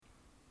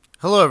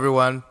Hello,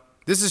 everyone.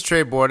 This is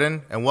Trey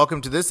Borden, and welcome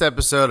to this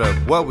episode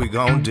of What We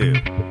Gon' Do.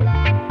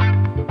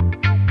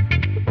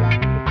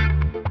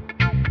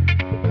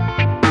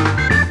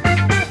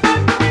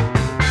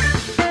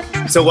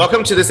 So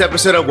welcome to this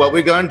episode of What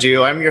We Gon'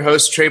 Do. I'm your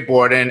host, Trey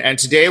Borden, and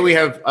today we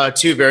have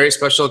two very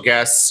special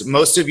guests.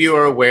 Most of you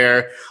are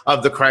aware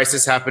of the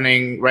crisis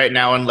happening right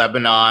now in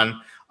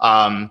Lebanon.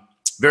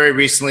 Very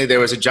recently, there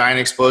was a giant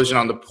explosion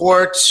on the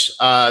port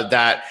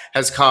that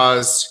has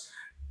caused,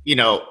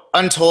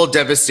 untold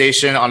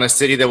devastation on a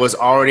city that was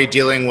already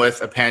dealing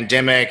with a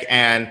pandemic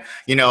and,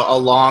 a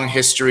long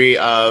history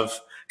of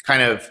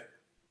kind of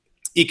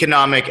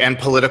economic and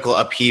political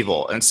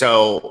upheaval. And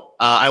so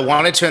I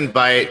wanted to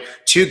invite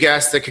two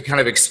guests that could kind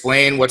of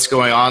explain what's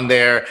going on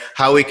there,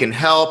 how we can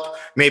help,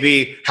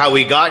 maybe how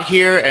we got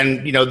here,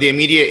 and, the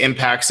immediate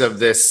impacts of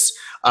this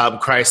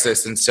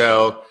crisis. And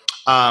so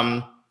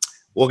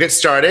we'll get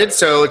started.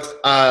 So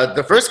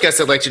the first guest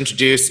I'd like to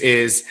introduce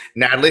is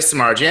Natalie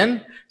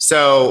Samardzian.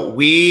 So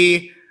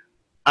we,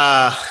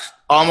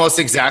 almost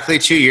exactly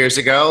 2 years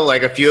ago,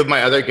 like a few of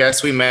my other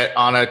guests, we met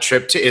on a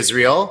trip to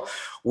Israel,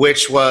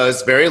 which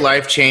was very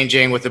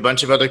life-changing with a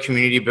bunch of other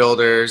community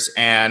builders.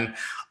 And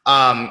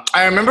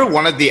I remember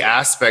one of the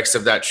aspects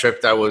of that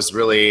trip that was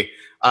really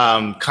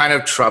kind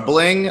of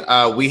troubling.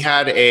 We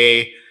had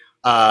a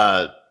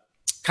kind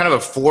of a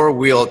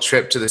four-wheel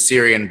trip to the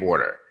Syrian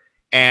border.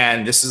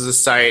 And this is a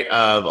site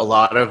of a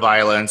lot of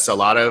violence, a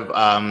lot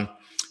of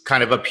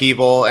kind of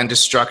upheaval and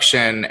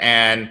destruction.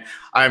 And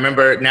I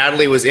remember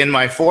Natalie was in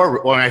my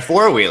four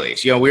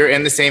wheelies. We were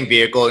in the same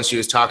vehicle, and she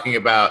was talking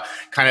about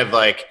kind of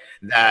like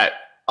that.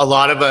 A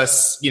lot of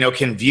us,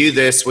 can view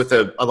this with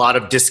a lot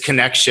of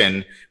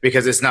disconnection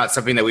because it's not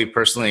something that we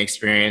personally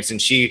experienced. And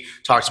she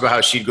talked about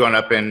how she'd grown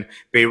up in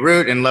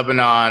Beirut in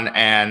Lebanon,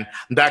 and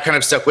that kind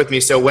of stuck with me.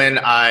 So when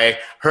I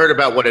heard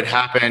about what had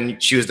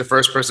happened, she was the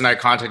first person I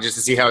contacted just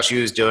to see how she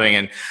was doing.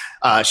 And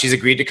she's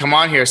agreed to come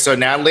on here. So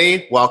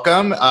Natalie,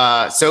 welcome.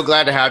 So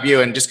glad to have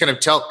you, and just kind of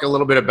talk a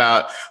little bit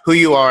about who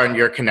you are and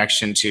your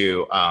connection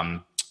to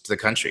the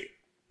country.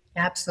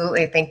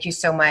 Absolutely. Thank you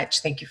so much.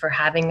 Thank you for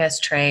having us,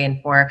 Trey,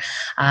 and for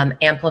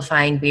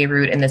amplifying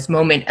Beirut in this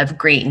moment of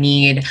great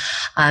need.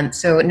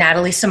 So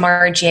Natalie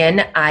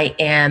Samardzian, I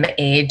am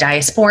a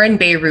diasporan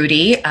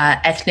Beiruti,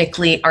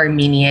 ethnically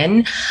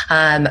Armenian,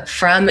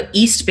 from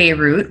East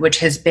Beirut, which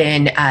has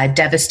been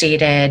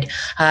devastated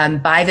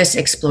by this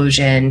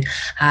explosion.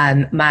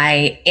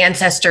 My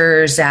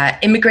ancestors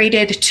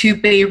immigrated to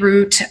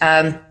Beirut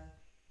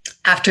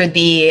after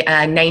the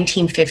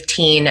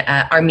 1915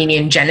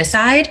 Armenian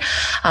genocide.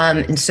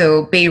 And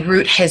so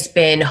Beirut has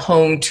been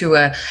home to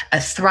a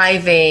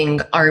thriving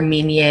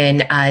Armenian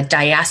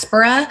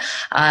diaspora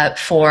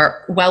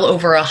for well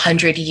over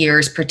 100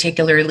 years,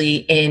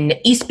 particularly in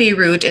East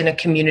Beirut in a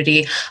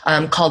community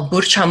called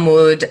Burj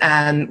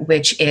Hamud,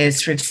 which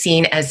is sort of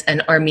seen as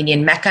an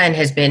Armenian Mecca and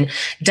has been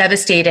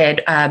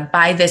devastated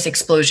by this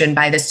explosion,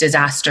 by this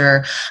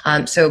disaster.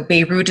 So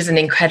Beirut is an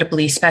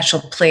incredibly special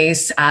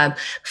place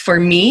for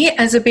me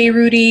as a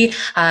Beiruti.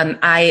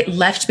 I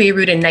left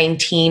Beirut in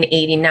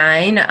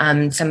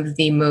 1989, some of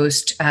the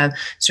most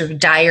sort of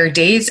dire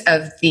days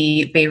of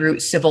the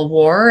Beirut civil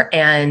war,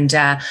 and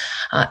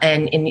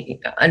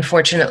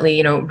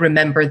unfortunately,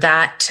 remember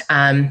that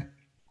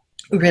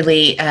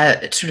really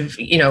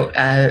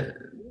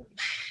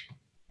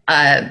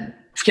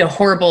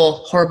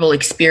horrible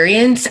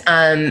experience,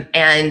 and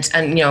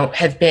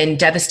have been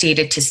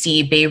devastated to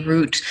see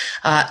Beirut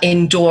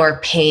endure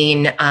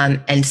pain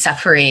and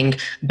suffering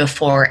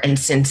before and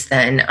since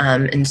then.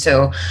 And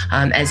so,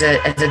 as a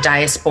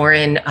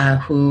diasporan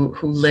who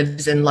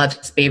lives and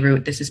loves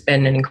Beirut, this has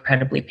been an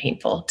incredibly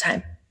painful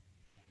time.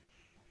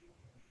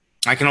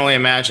 I can only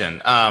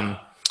imagine.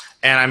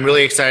 And I'm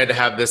really excited to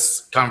have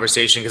this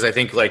conversation because I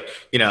think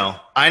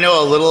I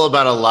know a little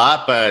about a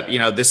lot, but,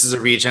 this is a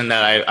region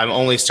that I'm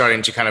only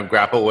starting to kind of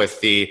grapple with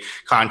the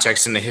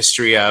context and the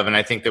history of. And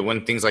I think that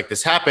when things like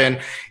this happen,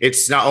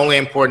 it's not only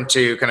important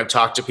to kind of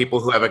talk to people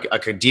who have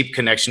a deep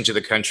connection to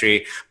the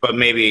country, but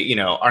maybe,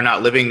 are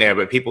not living there,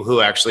 but people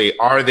who actually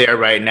are there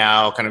right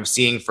now, kind of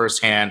seeing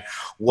firsthand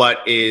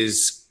what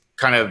is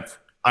kind of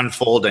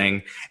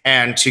unfolding.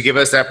 And to give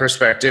us that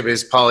perspective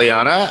is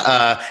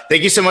Polyana.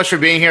 Thank you so much for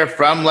being here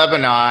from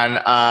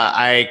Lebanon.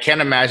 I can't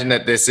imagine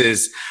that this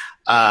is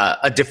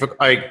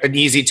an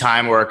easy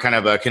time or kind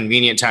of a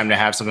convenient time to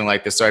have something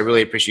like this. So I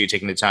really appreciate you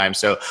taking the time.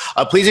 So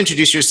please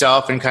introduce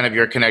yourself and kind of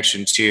your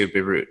connection to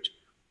Beirut.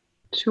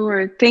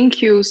 Sure.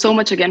 Thank you so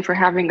much again for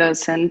having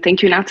us. And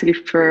thank you, Natalie,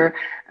 for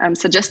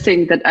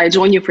suggesting that I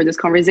join you for this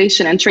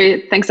conversation. And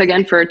Trey, thanks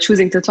again for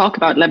choosing to talk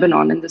about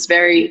Lebanon in this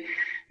very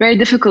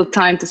difficult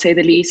time, to say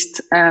the least.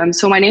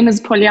 So my name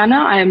is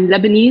Polyana. I'm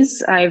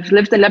Lebanese. I've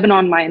lived in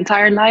Lebanon my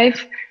entire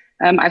life.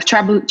 I've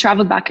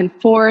traveled back and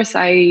forth.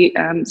 I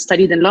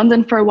studied in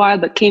London for a while,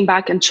 but came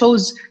back and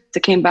chose to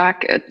come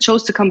back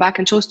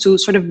and chose to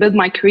sort of build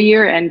my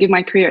career and give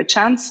my career a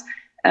chance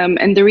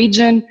in the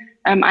region.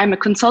 I'm a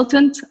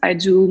consultant. I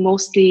do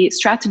mostly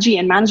strategy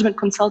and management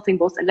consulting,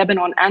 both in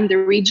Lebanon and the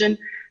region.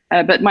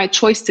 But my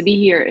choice to be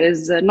here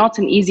is not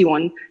an easy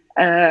one.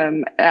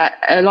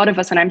 a lot of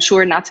us, and I'm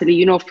sure, Natalie,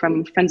 you know,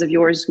 from friends of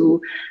yours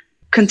who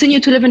continue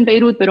to live in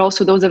Beirut, but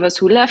also those of us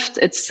who left,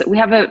 we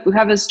have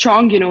a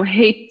strong, you know,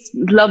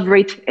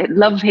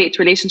 love-hate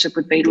relationship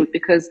with Beirut,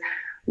 because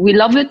we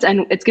love it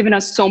and it's given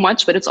us so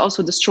much, but it's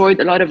also destroyed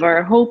a lot of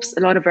our hopes,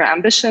 a lot of our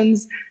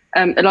ambitions,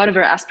 a lot of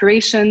our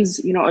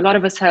aspirations. You know, a lot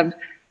of us have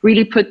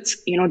really put,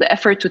 you know, the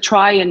effort to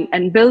try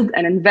and build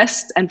and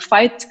invest and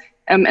fight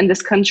in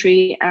this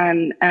country,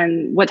 and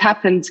what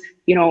happened,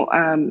 you know,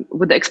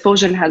 with the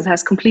explosion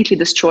has completely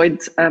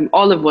destroyed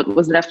all of what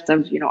was left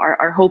of, you know,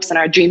 our hopes and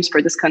our dreams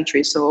for this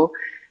country. So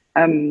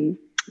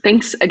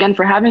thanks again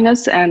for having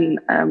us, and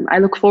I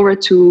look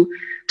forward to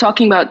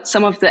talking about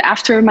some of the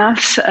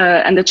aftermath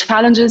and the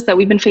challenges that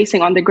we've been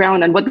facing on the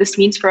ground, and what this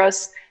means for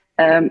us,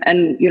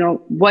 and, you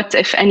know, what,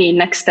 if any,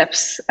 next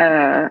steps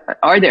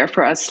are there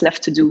for us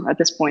left to do at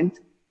this point.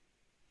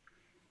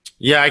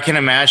 Yeah, I can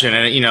imagine.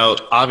 And, you know,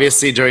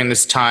 obviously during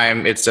this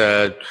time, it's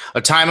a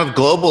time of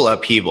global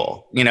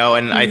upheaval, you know,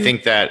 and I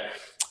think that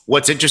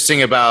what's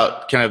interesting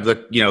about kind of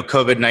the, you know,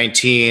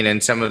 COVID-19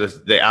 and some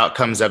of the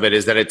outcomes of it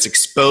is that it's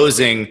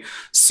exposing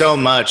so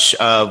much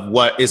of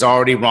what is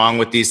already wrong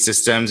with these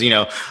systems. You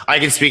know, I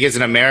can speak as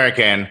an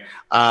American.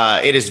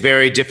 It is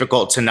very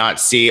difficult to not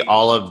see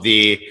all of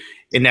the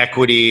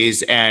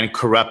inequities and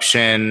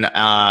corruption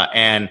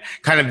and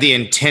kind of the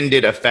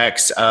intended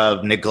effects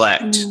of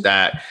neglect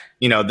that,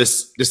 you know,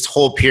 this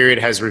whole period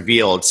has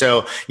revealed.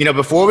 So, you know,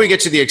 before we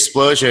get to the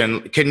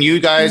explosion, can you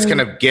guys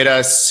kind of give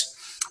us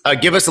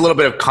a little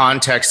bit of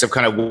context of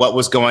kind of what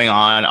was going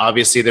on?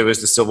 Obviously, there was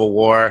the Civil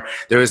War,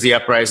 there was the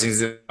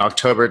uprisings in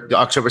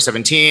October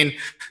 17.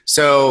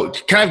 So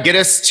kind of get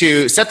us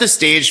to set the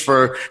stage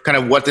for kind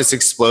of what this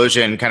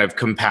explosion kind of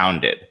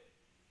compounded.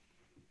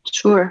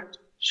 Sure.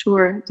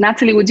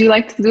 Natalie, would you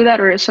like to do that,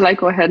 or shall I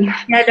go ahead?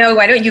 Yeah, no,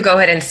 why don't you go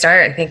ahead and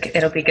start? I think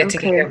it'll be good to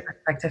get your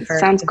perspective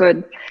first. Sounds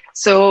good.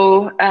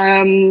 So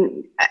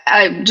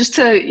just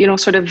to, you know,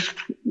 sort of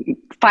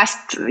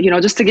fast, you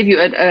know, just to give you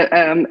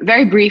a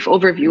very brief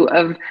overview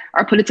of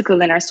our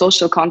political and our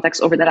social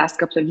context over the last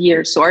couple of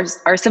years. So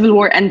our civil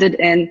war ended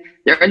in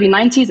the early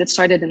 90s. It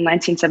started in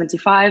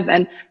 1975.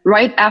 And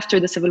right after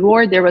the civil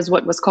war, there was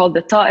what was called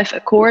the Ta'if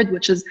Accord,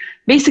 which is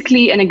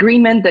basically an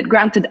agreement that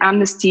granted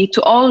amnesty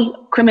to all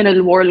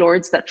criminal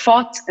warlords that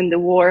fought in the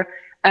war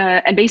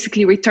and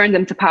basically returned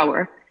them to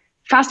power.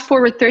 Fast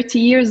forward 30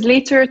 years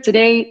later,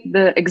 today,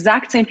 the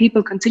exact same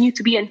people continue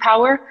to be in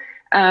power.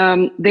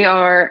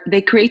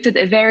 They created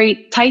a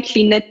very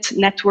tightly knit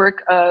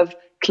network of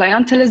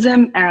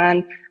clientelism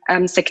and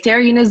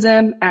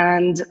sectarianism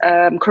and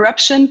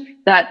corruption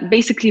that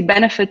basically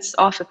benefits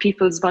off of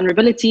people's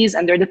vulnerabilities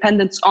and their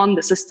dependence on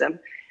the system.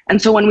 And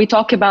so when we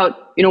talk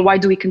about, you know, why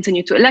do we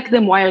continue to elect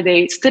them? Why are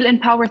they still in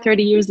power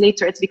 30 years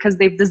later? It's because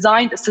they've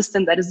designed a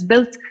system that is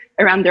built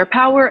around their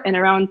power and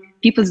around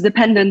people's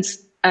dependence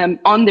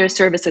on their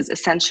services,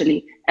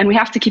 essentially. And we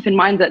have to keep in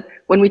mind that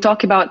when we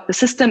talk about the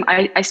system,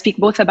 I speak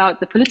both about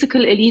the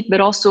political elite,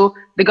 but also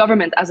the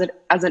government as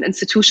an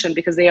institution,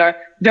 because they are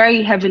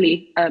very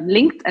heavily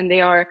linked, and they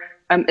are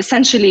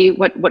essentially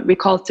what we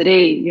call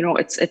today, you know,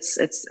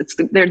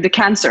 they're the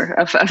cancer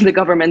of the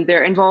government.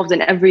 They're involved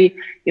in every,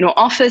 you know,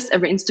 office,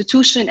 every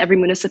institution, every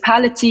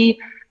municipality,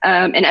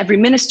 and every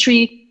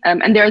ministry.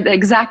 And they're the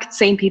exact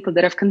same people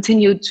that have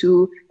continued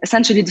to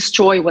essentially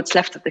destroy what's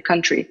left of the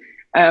country.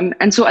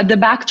 And so at the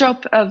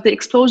backdrop of the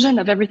explosion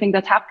of everything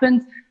that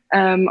happened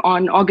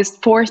on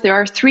August 4th, there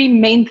are three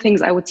main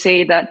things I would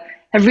say that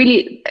have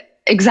really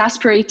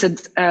exasperated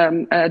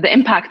the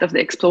impact of the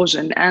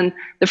explosion. And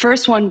the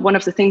first one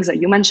of the things that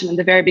you mentioned in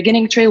the very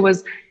beginning, Trey,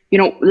 was, you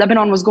know,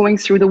 Lebanon was going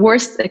through the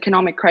worst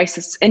economic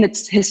crisis in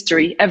its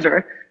history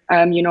ever.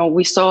 You know,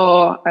 we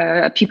saw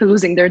people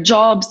losing their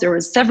jobs. There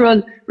was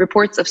several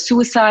reports of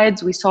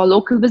suicides. We saw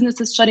local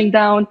businesses shutting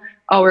down.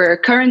 Our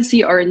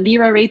currency, our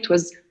lira rate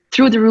was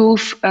through the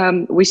roof.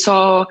 We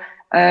saw,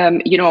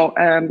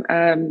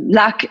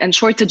 lack and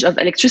shortage of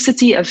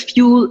electricity, of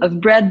fuel, of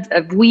bread,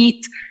 of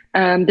wheat.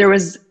 There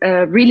was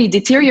really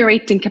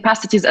deteriorating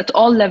capacities at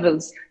all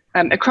levels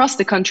across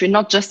the country,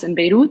 not just in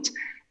Beirut.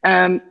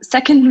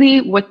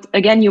 Secondly, what,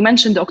 again, you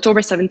mentioned the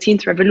October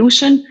 17th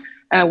revolution,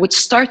 which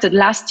started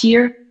last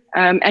year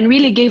and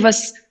really gave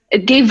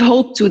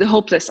hope to the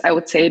hopeless, I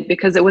would say,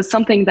 because it was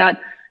something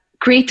that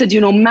created, you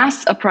know,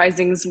 mass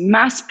uprisings,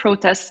 mass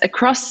protests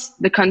across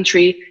the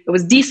country. It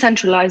was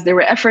decentralized. There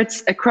were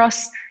efforts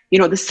across, you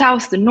know, the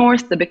south, the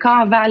north, the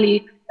Bekaa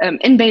Valley,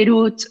 in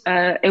Beirut.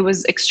 It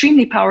was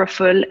extremely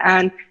powerful.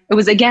 And it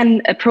was,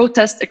 again, a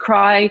protest, a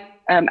cry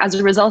as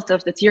a result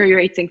of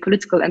deteriorating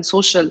political and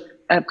social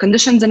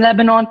conditions in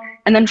Lebanon.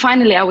 And then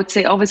finally, I would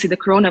say, obviously, the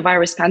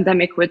coronavirus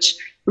pandemic, which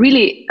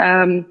really,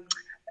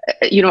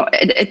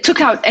 it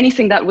took out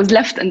anything that was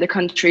left in the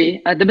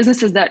country. The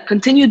businesses that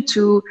continued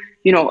to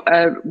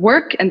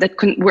work and that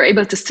were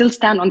able to still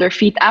stand on their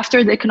feet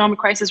after the economic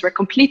crisis were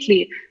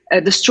completely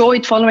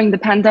destroyed following the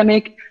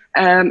pandemic.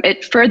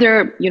 It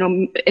further,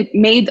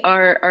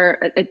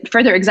 it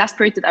further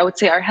exasperated, I would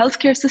say, our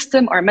healthcare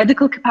system, our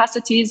medical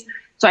capacities.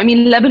 So, I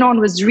mean,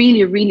 Lebanon was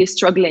really, really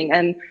struggling.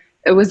 And,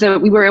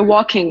 we were a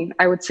walking,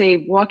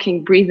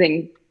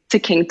 breathing,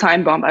 ticking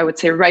time bomb, I would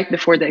say, right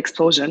before the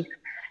explosion.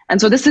 And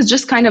so this is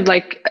just kind of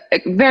like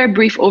a very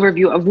brief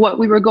overview of what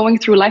we were going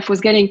through. Life was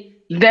getting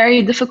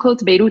very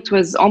difficult. Beirut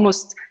was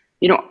almost,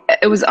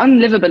 it was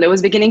unlivable. It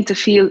was beginning to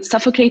feel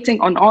suffocating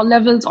on all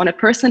levels. On a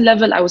personal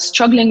level, I was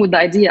struggling with the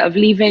idea of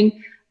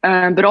leaving,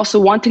 but also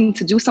wanting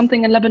to do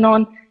something in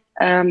Lebanon.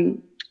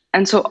 And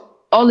so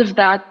all of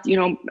that,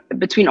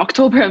 between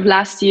October of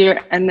last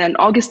year and then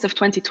August of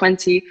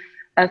 2020,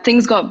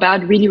 things got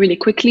bad really, really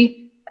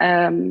quickly,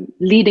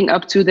 leading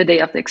up to the day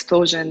of the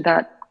explosion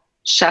that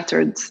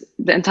shattered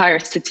the entire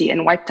city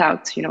and wiped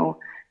out, a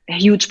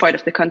huge part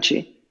of the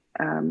country.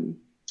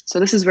 So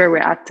this is where we're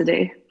at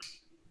today.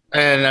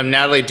 And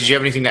Natalie, did you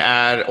have anything to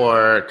add,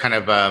 or kind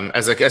of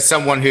as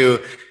someone who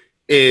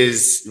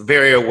is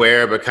very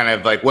aware, but kind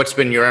of like, what's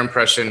been your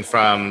impression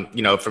from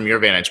your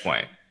vantage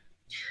point?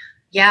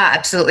 Yeah,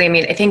 absolutely. I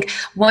mean, I think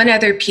one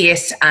other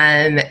piece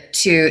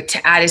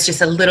to add is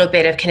just a little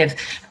bit of kind of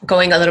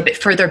going a little bit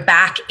further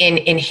back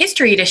in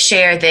history to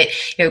share that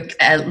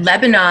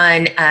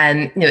Lebanon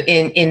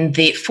in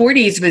the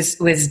 40s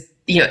was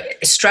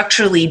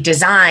structurally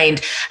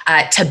designed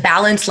to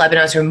balance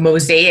Lebanon's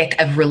mosaic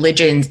of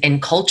religions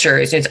and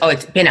cultures. It's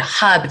been a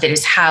hub that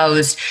has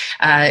housed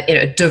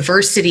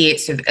diversity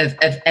of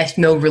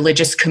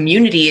ethno-religious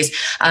communities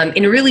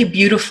in a really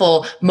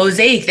beautiful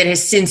mosaic that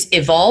has since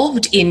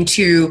evolved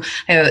into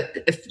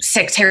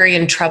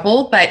sectarian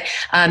trouble. But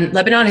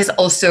Lebanon has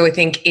also, I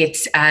think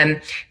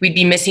we'd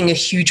be missing a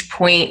huge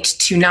point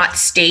to not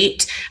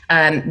state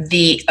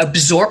the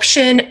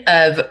absorption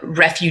of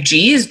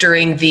refugees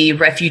during the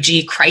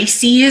refugee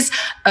crises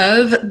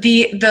of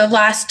the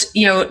last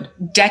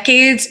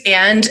decades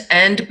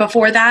and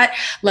before that.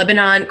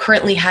 Lebanon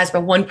currently has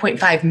about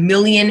 1.5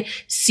 million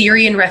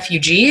Syrian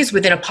refugees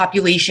within a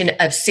population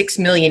of 6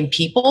 million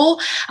people,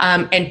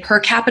 and per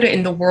capita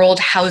in the world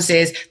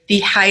houses the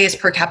highest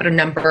per capita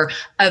number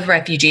of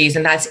refugees,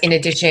 and that's in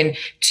addition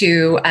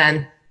to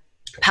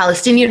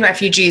Palestinian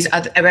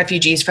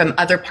refugees from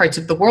other parts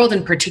of the world,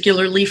 and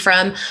particularly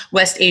from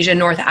West Asia,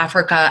 North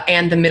Africa,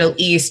 and the Middle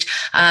East.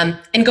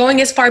 And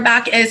going as far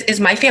back as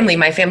my family.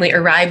 My family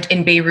arrived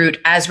in Beirut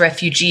as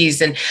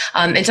refugees. And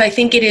so I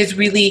think it is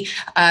really,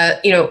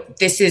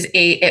 this is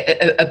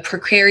a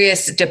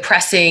precarious,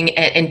 depressing,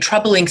 and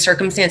troubling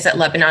circumstance that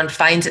Lebanon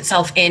finds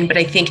itself in. But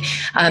I think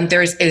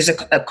there's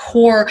a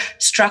core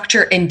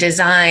structure and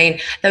design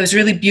that was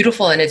really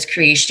beautiful in its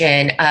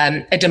creation,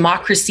 a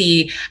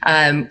democracy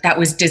that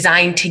was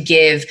designed to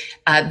give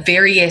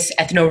various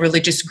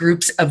ethno-religious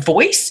groups a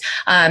voice,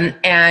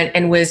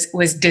 and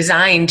was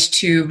designed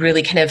to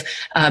really kind of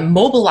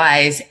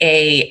mobilize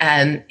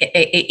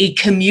a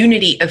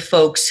community of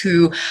folks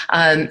who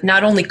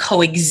not only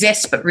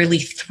coexist but really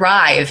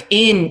thrive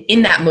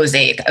in that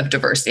mosaic of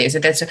diversity. So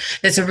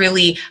that's a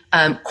really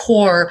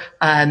core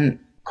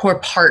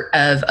part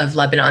of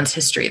Lebanon's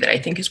history that I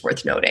think is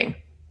worth noting.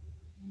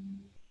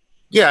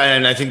 Yeah,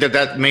 and I think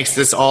that makes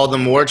this all the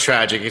more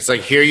tragic. It's like,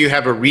 here you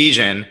have a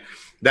region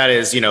that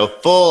is,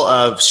 full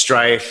of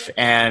strife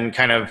and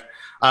kind of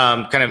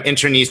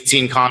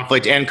internecine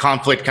conflict, and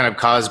conflict kind of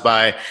caused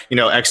by,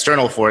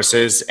 external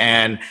forces.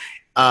 And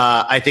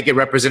I think it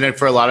represented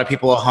for a lot of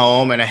people a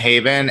home and a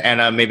haven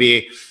and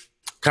maybe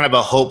kind of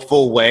a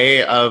hopeful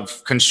way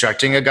of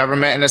constructing a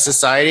government and a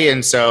society.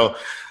 And so,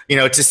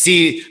 to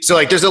see, so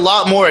like there's a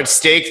lot more at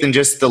stake than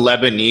just the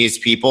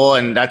Lebanese people.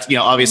 And that's,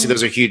 obviously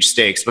those are huge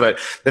stakes, but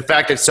the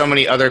fact that so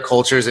many other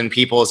cultures and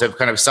peoples have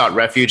kind of sought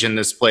refuge in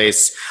this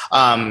place,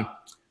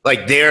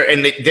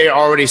 they're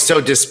already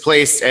so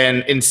displaced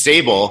and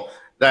unstable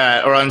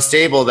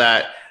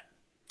that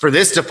for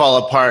this to fall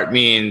apart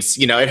means,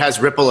 it has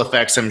ripple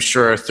effects, I'm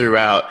sure,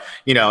 throughout,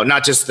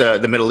 not just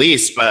the Middle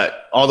East,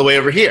 but all the way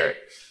over here.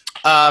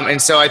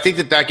 And so I think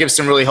that gives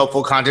some really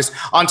hopeful context,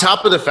 on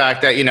top of the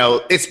fact that,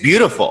 it's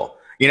beautiful.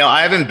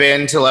 I haven't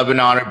been to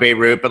Lebanon or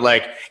Beirut, but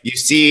like you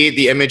see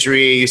the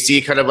imagery, you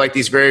see kind of like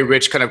these very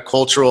rich kind of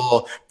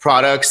cultural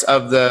products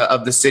of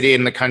the city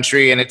and the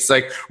country. And it's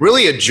like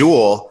really a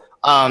jewel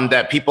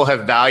that people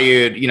have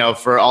valued,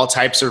 for all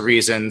types of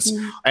reasons.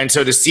 Mm-hmm. And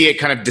so to see it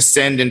kind of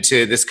descend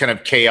into this kind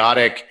of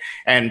chaotic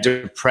and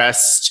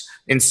depressed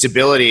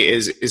instability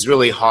is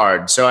really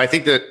hard. So I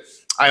think that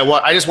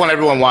I just want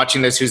everyone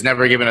watching this who's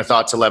never given a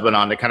thought to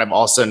Lebanon to kind of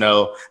also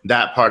know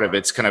that part of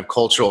its kind of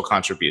cultural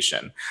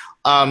contribution.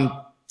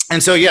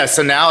 And so,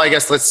 so now I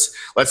guess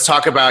let's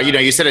talk about,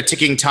 you said a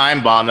ticking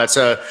time bomb. That's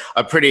a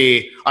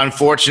pretty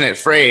unfortunate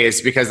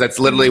phrase, because that's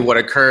literally what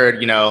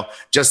occurred,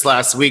 just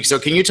last week. So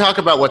can you talk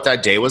about what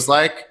that day was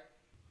like?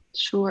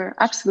 Sure,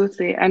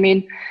 absolutely. I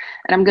mean,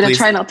 and I'm going to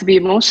try not to be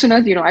emotional.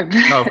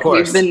 Of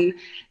course. We've been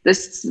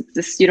this,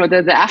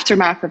 the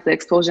aftermath of the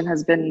explosion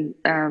has been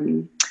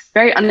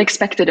very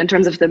unexpected in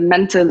terms of the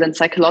mental and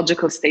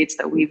psychological states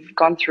that we've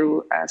gone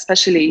through,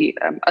 especially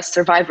us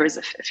survivors,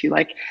 if you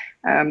like.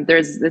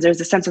 There's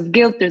a sense of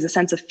guilt, there's a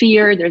sense of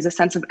fear, there's a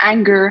sense of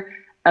anger,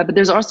 But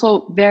there's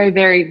also very,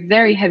 very,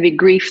 very heavy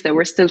grief that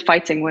we're still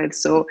fighting with.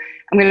 So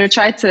I'm going to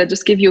try to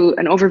just give you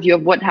an overview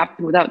of what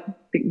happened without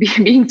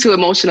being too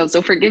emotional.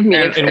 So forgive me.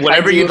 And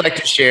whatever you'd like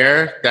to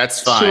share,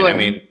 that's fine. Sure. I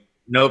mean,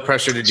 no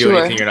pressure to do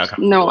anything you're not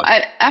comfortable with.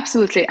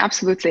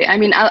 Absolutely. I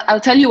mean,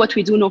 I'll tell you what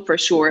we do know for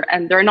sure.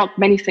 And there are not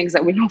many things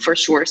that we know for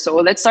sure. So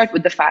let's start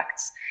with the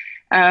facts.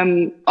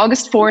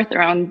 August 4th,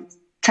 around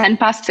 10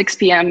 past 6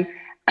 p.m.,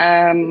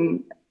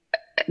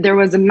 there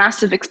was a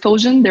massive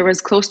explosion. There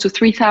was close to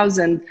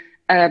 3,000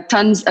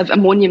 tons of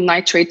ammonium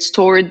nitrate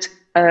stored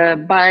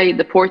by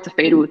the port of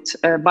Beirut,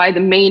 by the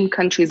main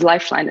country's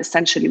lifeline,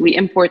 essentially. We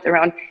import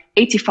around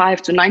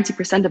 85 to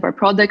 90% of our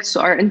products.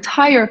 So our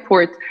entire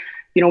port,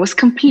 was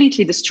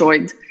completely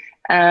destroyed.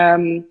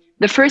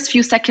 The first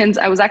few seconds,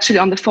 I was actually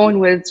on the phone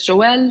with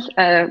Joelle,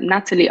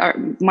 Natalie,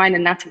 mine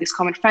and Natalie's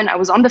common friend. I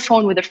was on the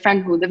phone with a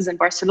friend who lives in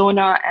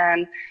Barcelona,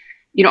 and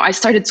I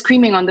started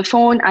screaming on the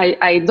phone.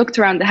 I looked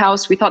around the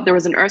house. We thought there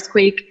was an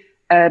earthquake.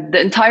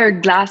 The entire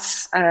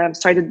glass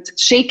started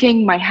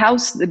shaking. My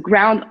house, the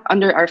ground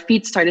under our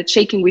feet started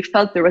shaking. We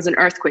felt there was an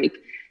earthquake.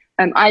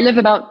 I live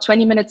about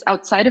 20 minutes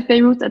outside of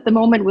Beirut at the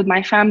moment with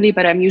my family,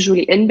 but I'm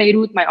usually in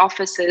Beirut. My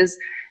office is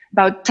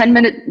about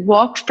 10-minute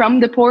walk from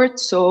the port.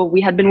 So we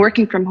had been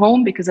working from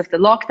home because of the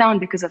lockdown,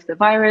 because of the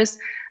virus.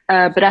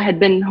 But I had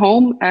been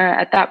home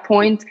at that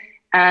point.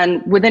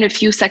 And within a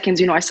few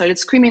seconds, I started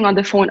screaming on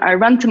the phone. I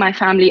ran to my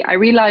family. I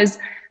realized,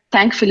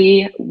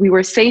 thankfully, we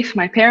were safe.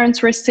 My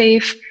parents were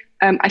safe.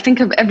 I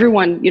think of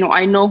everyone,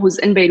 I know who's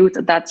in Beirut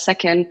at that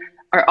second,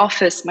 our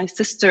office, my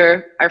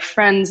sister, our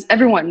friends,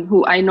 everyone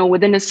who I know.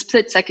 Within a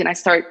split second, I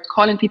start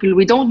calling people.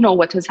 We don't know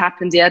what has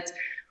happened yet.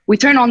 We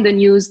turn on the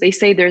news. They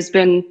say there's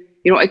been,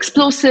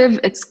 explosive.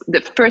 It's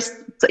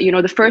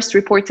the first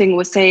reporting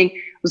was saying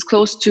it was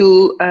close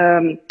to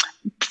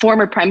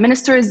former prime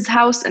minister's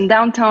house in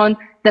downtown.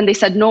 Then they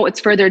said, no,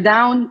 it's further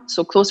down.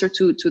 So closer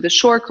to the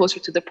shore, closer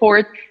to the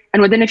port.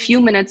 And within a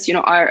few minutes,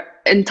 our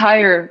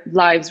entire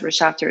lives were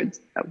shattered.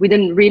 We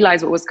didn't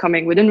realize what was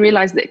coming. We didn't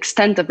realize the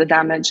extent of the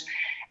damage.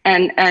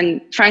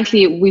 And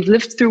frankly, we've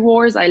lived through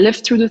wars. I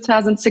lived through the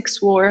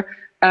 2006 war.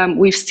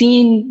 We've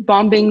seen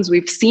bombings.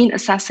 We've seen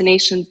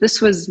assassinations.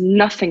 This was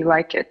nothing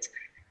like it.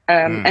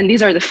 And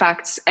these are the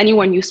facts.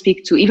 Anyone you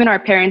speak to, even our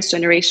parents'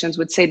 generations,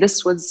 would say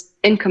this was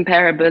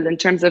incomparable in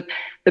terms of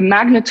the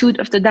magnitude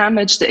of the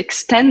damage, the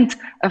extent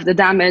of the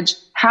damage,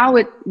 how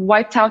it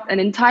wiped out an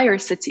entire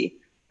city.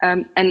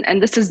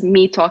 And this is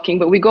me talking,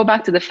 but we go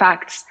back to the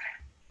facts.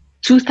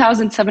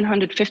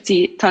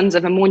 2,750 tons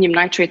of ammonium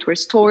nitrate were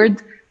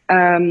stored.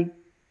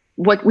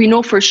 What we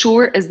know for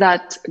sure is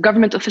that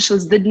government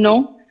officials did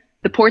know,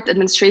 the port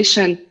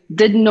administration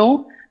did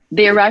know.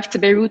 They arrived to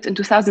Beirut in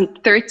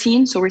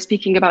 2013, so we're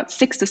speaking about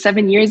 6 to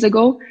 7 years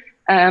ago.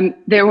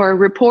 There were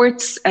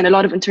reports, and a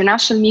lot of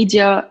international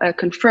media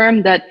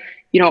confirmed that,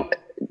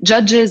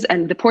 judges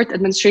and the port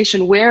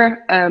administration were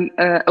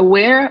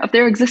aware of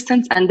their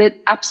existence and did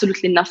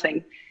absolutely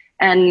nothing.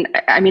 And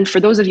I mean,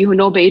 for those of you who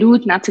know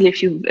Beirut, Natalie,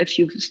 if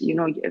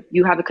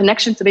you have a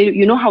connection to Beirut,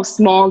 you know how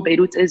small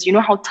Beirut is, you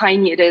know how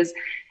tiny it is.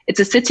 It's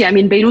a city. I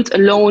mean, Beirut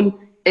alone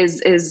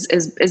is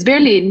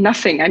barely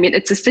nothing. I mean,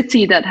 it's a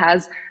city that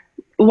has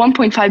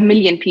 1.5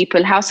 million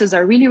people. Houses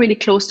are really, really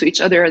close to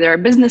each other. There are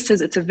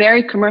businesses. It's a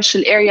very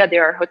commercial area.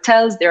 There are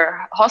hotels, there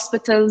are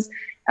hospitals,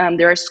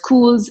 there are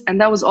schools,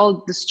 and that was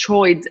all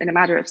destroyed in a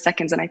matter of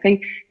seconds. And I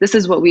think this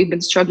is what we've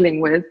been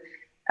struggling with.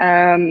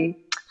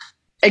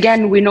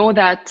 Again, we know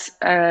that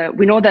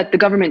the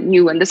government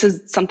knew, and this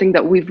is something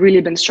that we've really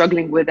been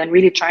struggling with and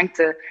really trying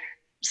to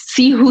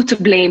see who to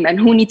blame and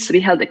who needs to be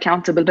held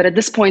accountable. But at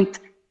this point,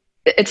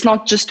 it's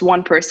not just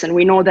one person.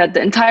 We know that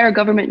the entire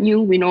government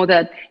knew. We know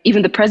that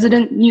even the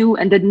president knew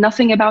and did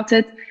nothing about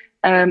it.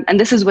 And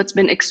this is what's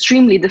been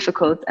extremely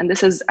difficult. And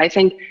this is, I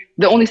think,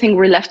 the only thing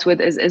we're left with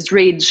is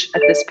rage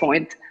at this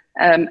point.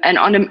 And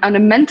on a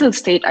mental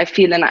state, I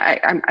feel, and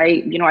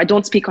I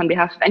don't speak on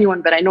behalf of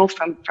anyone, but I know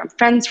from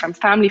friends, from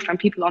family, from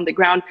people on the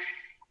ground,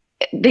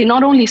 they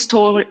not only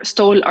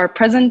stole our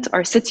present,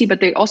 our city,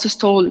 but they also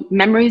stole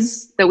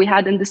memories that we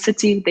had in the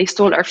city. They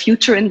stole our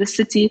future in the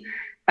city.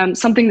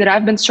 Something that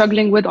I've been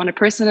struggling with on a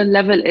personal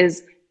level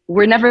is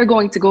we're never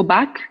going to go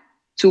back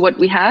to what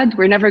we had.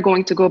 We're never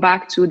going to go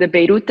back to the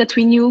Beirut that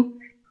we knew.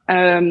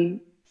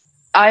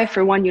 I,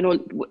 for one,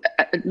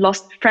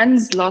 lost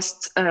friends,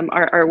 lost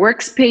our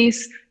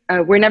workspace.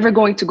 We're never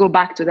going to go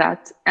back to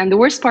that. And the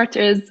worst part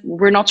is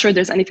we're not sure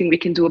there's anything we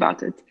can do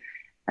about it.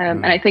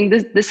 And I think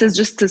this is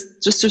just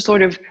to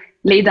sort of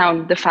lay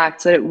down the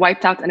facts that it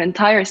wiped out an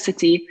entire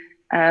city.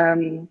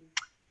 And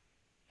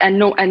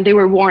they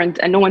were warned,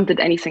 and no one did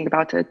anything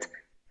about it.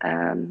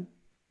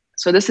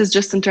 So this is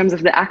just in terms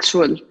of the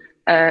actual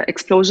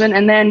explosion.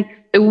 And then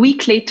a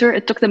week later,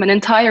 it took them an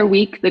entire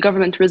week. The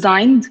government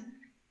resigned,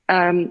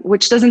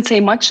 which doesn't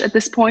say much at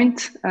this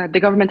point. The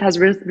government has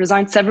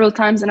resigned several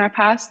times in our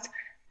past.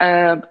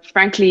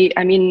 Frankly,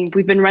 I mean,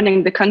 we've been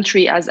running the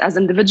country as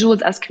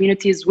individuals, as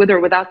communities, with or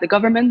without the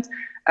government.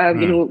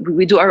 You know,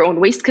 we do our own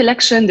waste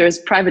collection. There's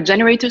private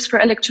generators for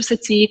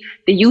electricity.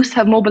 The youth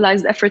have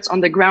mobilized efforts on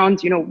the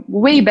ground, you know,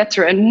 way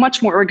better and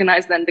much more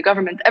organized than the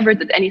government ever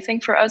did anything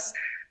for us.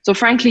 So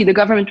frankly, the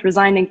government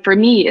resigning for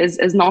me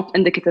is not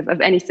indicative of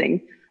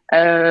anything.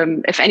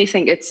 If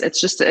anything, it's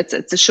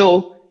a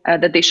show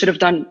that they should have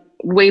done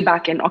way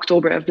back in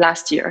October of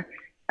last year.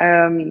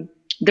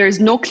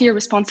 There's no clear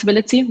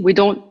responsibility. We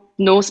don't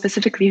know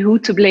specifically who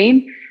to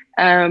blame.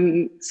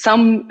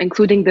 Some,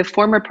 including the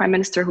former prime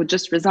minister who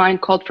just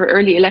resigned, called for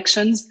early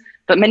elections.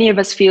 But many of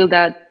us feel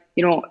that,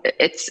 you know,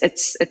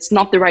 it's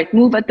not the right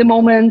move at the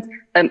moment.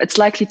 It's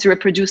likely to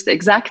reproduce the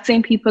exact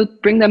same people,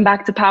 bring them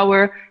back to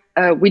power.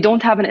 We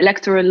don't have an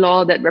electoral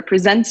law that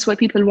represents what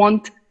people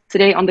want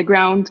today on the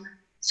ground.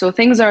 So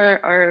things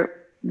are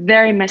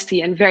very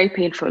messy and very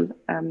painful,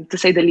 to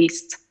say the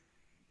least.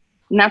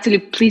 Natalie,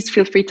 please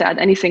feel free to add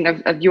anything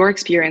of your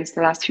experience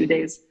the last few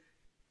days.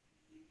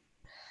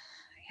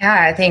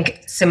 Yeah, I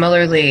think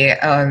similarly,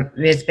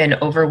 it's been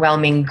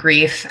overwhelming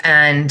grief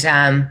and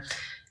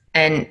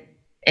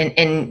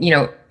you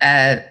know,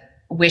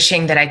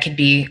 wishing that I could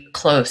be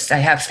close. I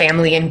have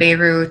family in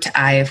Beirut.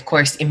 I, of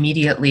course,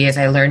 immediately, as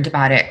I learned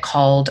about it,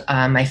 called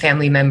my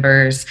family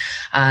members,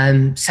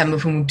 some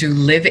of whom do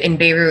live in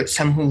Beirut,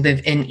 some who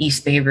live in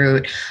East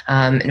Beirut.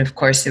 And of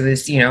course, it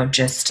was, you know,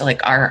 just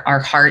like our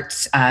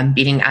hearts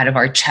beating out of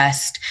our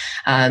chest.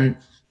 You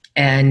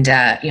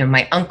know,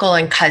 my uncle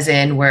and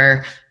cousin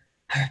were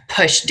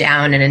pushed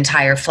down an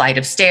entire flight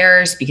of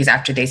stairs because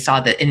after they saw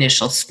the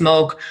initial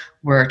smoke,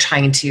 were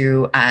trying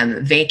to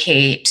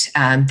vacate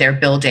their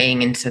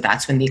building. And so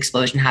that's when the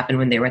explosion happened,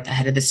 when they were at the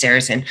head of the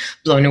stairs and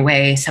blown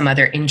away. Some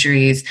other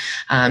injuries.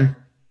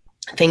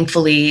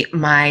 Thankfully,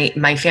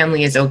 my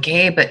family is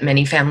okay, but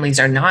many families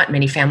are not.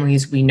 Many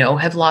families we know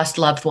have lost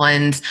loved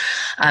ones.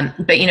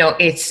 But, you know,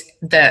 it's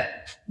the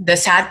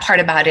sad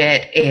part about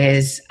it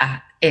is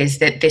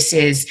that this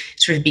is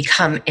sort of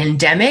become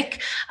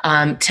endemic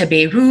to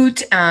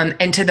Beirut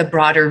and to the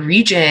broader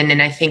region.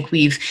 And I think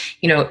we've,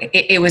 you know,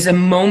 it was a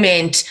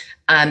moment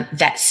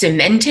that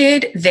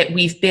cemented that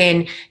we've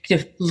been kind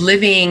of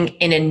living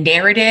in a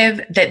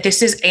narrative that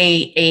this is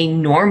a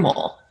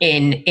normal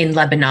in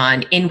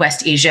Lebanon, in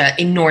West Asia,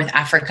 in North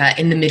Africa,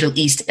 in the Middle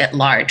East at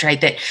large,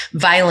 right? That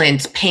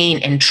violence, pain,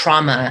 and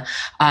trauma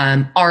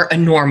are a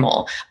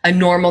normal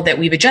that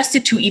we've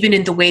adjusted to even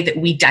in the way that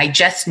we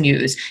digest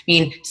news. I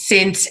mean,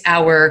 since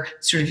our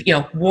sort of, you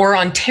know, war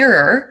on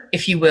terror,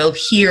 if you will,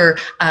 here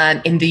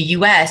in the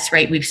US,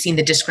 right? We've seen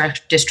the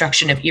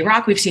destruction of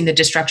Iraq. We've seen the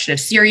destruction of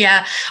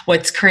Syria,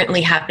 what's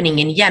currently happening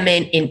in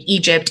Yemen, in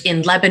Egypt,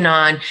 in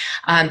Lebanon.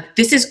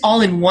 This is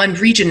all in one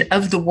region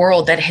of the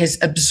world that has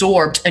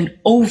absorbed an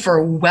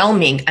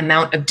overwhelming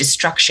amount of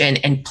destruction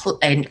and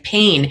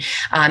pain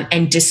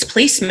and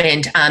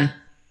displacement.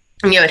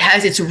 You know, it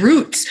has its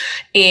roots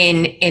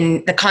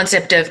in the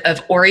concept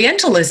of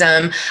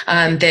Orientalism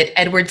that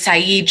Edward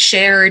Said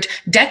shared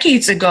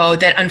decades ago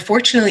that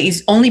unfortunately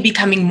is only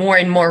becoming more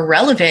and more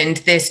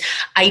relevant. This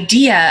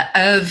idea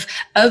of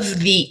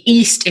the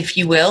East, if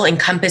you will,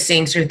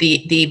 encompassing sort of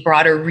the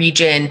broader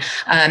region,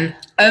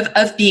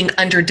 of being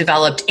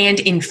underdeveloped and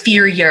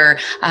inferior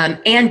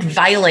and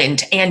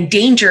violent and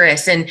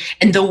dangerous, and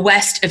the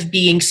West of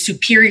being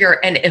superior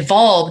and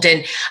evolved.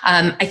 And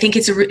I think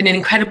it's an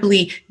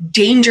incredibly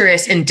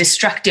dangerous and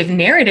destructive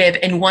narrative,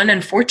 and one,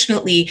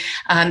 unfortunately,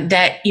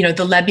 that, you know,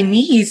 the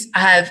Lebanese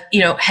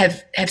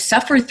have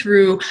suffered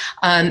through.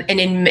 And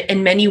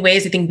in many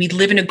ways, I think we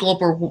live in a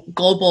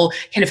global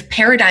kind of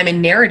paradigm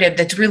and narrative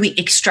that's really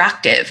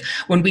extractive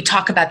when we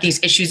talk about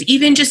these issues.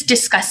 Even just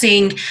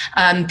discussing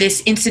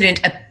this incident,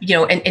 you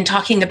know, and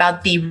talking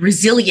about the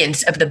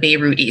resilience of the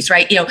Beirutis,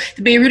 right? You know,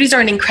 the Beirutis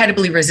are an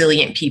incredibly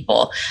resilient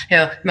people. You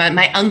know,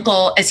 my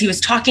uncle, as he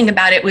was talking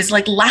about it, was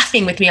like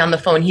laughing with me on the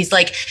phone. He's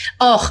like,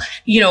 oh,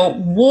 you know,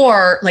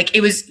 war, like it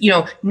was, you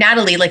know,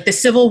 Natalie, like the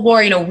Civil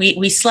War, you know,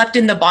 we slept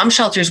in the bomb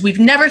shelters. We've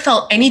never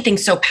felt anything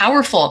so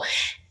powerful.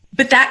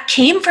 But that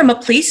came from a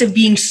place of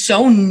being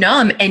so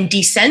numb and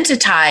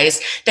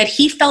desensitized that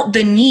he felt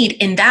the need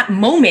in that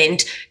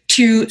moment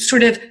to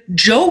sort of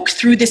joke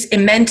through this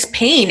immense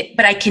pain.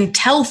 But I can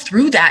tell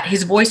through that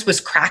his voice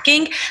was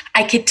cracking.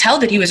 I could tell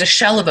that he was a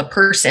shell of a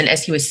person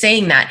as he was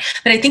saying that.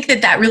 But I think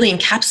that really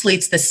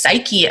encapsulates the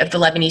psyche of the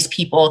Lebanese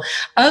people,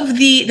 of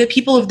the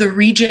people of the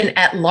region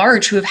at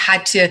large, who have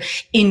had to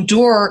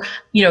endure,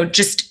 you know,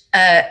 just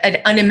an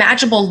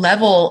unimaginable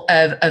level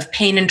of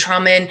pain and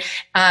trauma.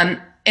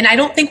 And I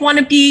don't think want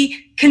to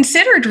be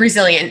considered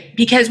resilient,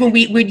 because when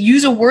we would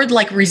use a word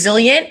like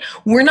resilient,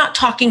 we're not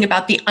talking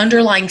about the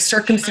underlying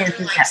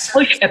circumstances that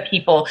push a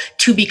people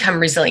to become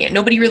resilient.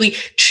 Nobody really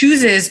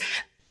chooses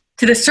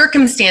to the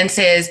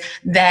circumstances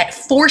that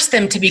force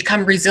them to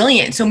become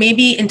resilient. So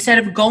maybe instead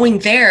of going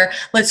there,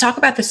 let's talk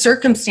about the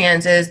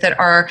circumstances that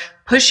are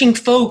pushing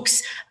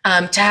folks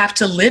to have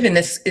to live in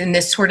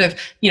this sort of,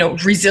 you know,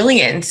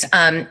 resilience,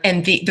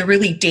 and the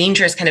really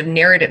dangerous kind of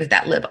narratives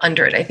that live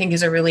under it. I think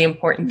is a really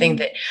important thing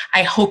that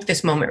I hope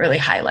this moment really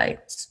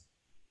highlights.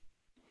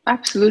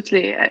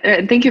 Absolutely.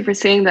 Thank you for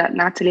saying that,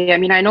 Natalie. I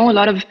mean, I know a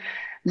lot of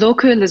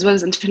local as well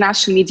as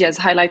international media is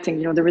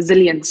highlighting, the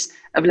resilience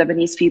of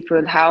Lebanese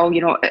people, how,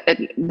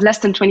 less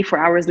than 24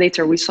 hours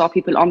later, we saw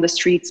people on the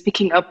streets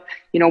picking up,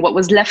 what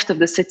was left of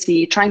the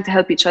city, trying to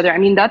help each other. I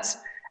mean,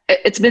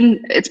 it's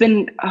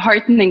been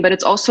heartening, but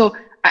it's also,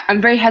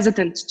 I'm very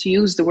hesitant to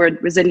use the word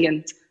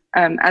resilient,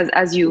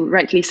 as you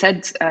rightly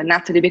said,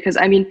 Natalie, because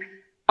I mean,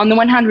 on the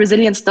one hand,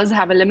 resilience does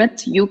have a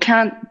limit. You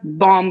can't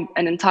bomb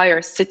an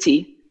entire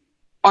city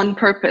on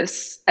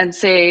purpose and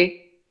say,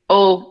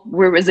 oh,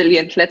 we're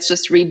resilient, let's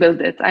just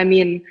rebuild it. I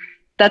mean,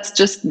 that's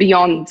just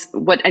beyond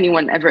what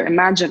anyone ever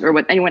imagined or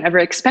what anyone ever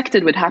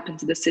expected would happen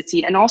to the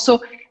city. And also,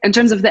 in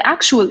terms of the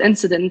actual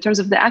incident, in terms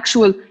of the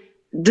actual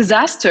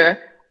disaster,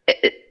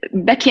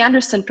 Becky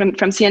Anderson from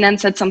CNN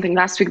said something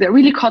last week that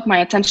really caught my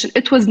attention.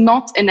 It was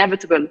not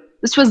inevitable.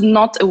 This was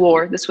not a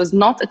war. This was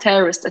not a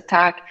terrorist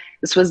attack.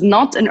 This was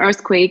not an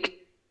earthquake.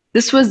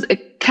 This was a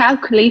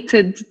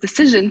calculated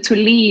decision to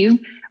leave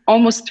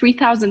almost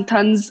 3,000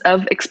 tons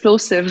of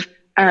explosive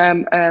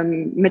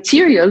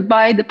material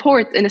by the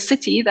port in a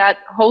city that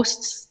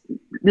hosts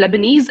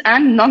Lebanese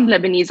and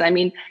non-Lebanese. I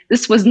mean,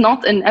 this was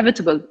not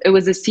inevitable. It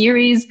was a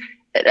series,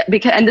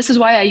 and this is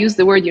why I use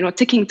the word,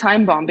 ticking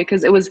time bomb,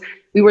 because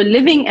we were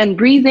living and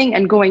breathing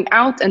and going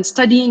out and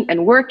studying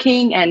and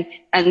working and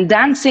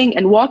dancing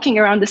and walking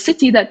around the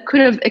city that could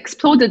have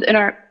exploded in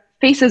our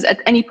faces at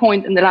any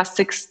point in the last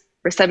 6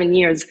 or 7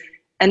 years.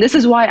 And this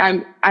is why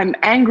I'm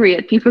angry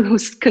at people who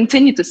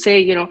continue to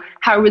say,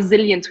 how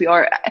resilient we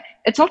are.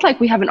 It's not like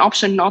we have an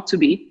option not to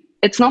be.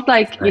 It's not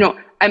like,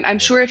 I'm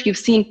sure if you've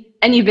seen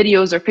any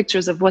videos or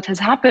pictures of what has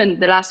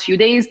happened the last few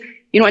days,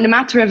 in a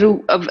matter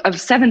of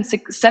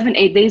 7,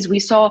 8 days, we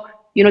saw,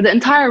 the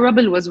entire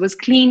rubble was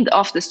cleaned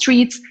off the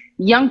streets,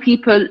 young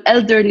people,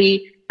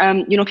 elderly,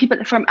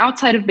 people from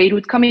outside of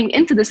Beirut coming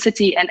into the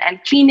city and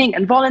cleaning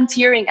and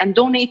volunteering and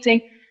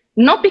donating.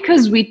 Not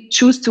because we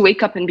choose to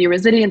wake up and be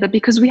resilient, but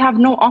because we have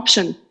no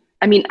option.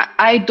 I mean,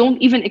 I don't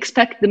even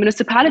expect the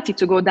municipality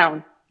to go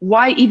down.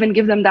 Why even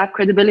give them that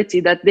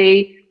credibility that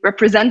they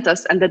represent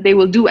us and that they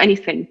will do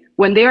anything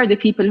when they are the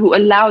people who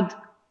allowed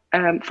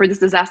for this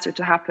disaster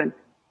to happen?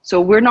 So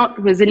we're not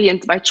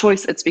resilient by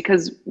choice. It's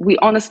because we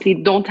honestly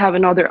don't have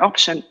another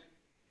option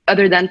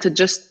other than to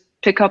just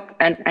pick up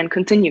and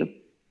continue.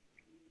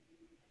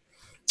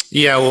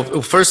 Yeah,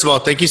 well, first of all,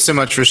 thank you so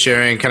much for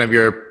sharing kind of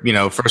your,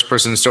 first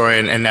person story,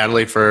 and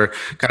Natalie for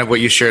kind of what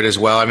you shared as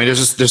well. I mean,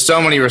 there's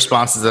so many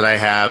responses that I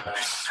have.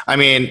 I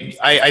mean,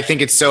 I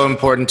think it's so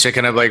important to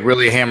kind of like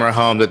really hammer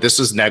home that this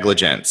was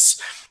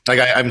negligence. Like,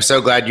 I'm so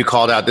glad you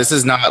called out. This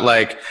is not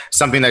like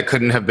something that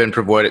couldn't have been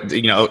avoided.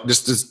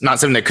 This is not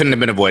something that couldn't have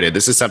been avoided.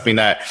 This is something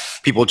that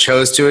people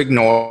chose to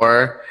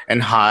ignore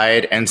and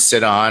hide and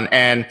sit on.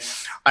 And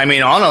I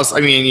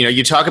mean,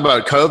 you talk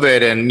about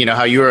COVID and,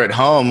 how you were at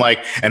home.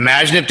 Like,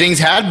 imagine if things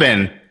had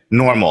been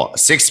normal.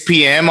 6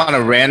 p.m. on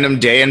a random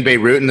day in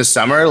Beirut in the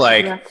summer.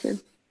 Like, exactly.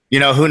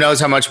 Who knows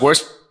how much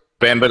worse it's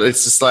been. But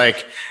it's just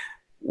like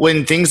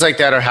when things like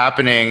that are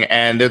happening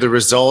and they're the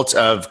result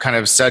of kind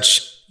of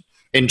such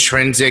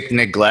intrinsic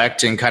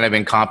neglect and kind of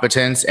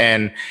incompetence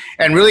and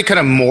really kind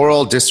of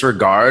moral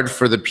disregard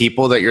for the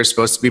people that you're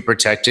supposed to be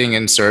protecting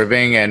and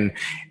serving. And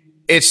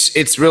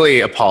it's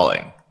really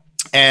appalling.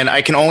 And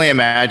I can only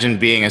imagine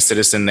being a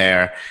citizen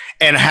there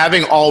and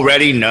having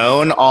already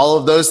known all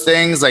of those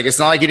things. Like, it's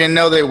not like you didn't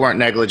know they weren't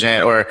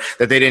negligent or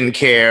that they didn't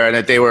care and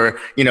that they were,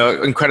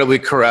 incredibly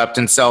corrupt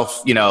and kind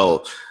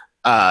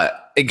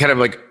of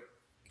like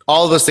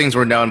all of those things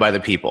were known by the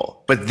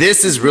people. But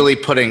this is really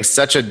putting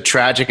such a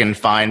tragic and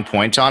fine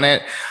point on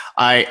it.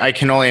 I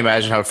can only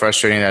imagine how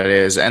frustrating that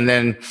is. And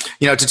then,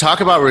 to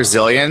talk about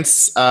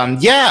resilience,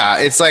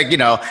 it's like,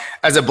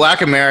 as a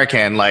Black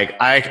American, like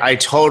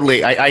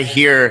I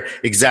hear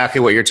exactly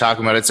what you're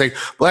talking about. It's like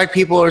Black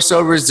people are so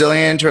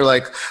resilient, or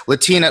like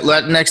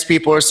Latinx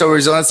people are so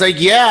resilient. It's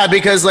like, yeah,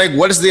 because like,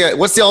 what's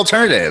the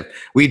alternative?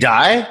 We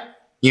die?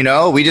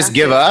 We just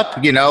give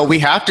up. We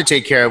have to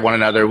take care of one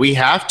another. We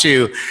have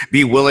to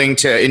be willing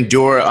to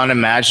endure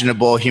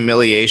unimaginable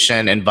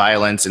humiliation and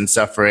violence and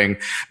suffering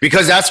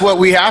because that's what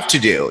we have to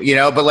do,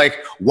 but like,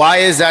 why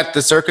is that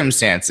the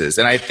circumstances?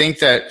 And I think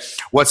that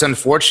what's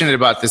unfortunate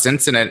about this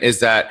incident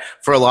is that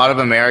for a lot of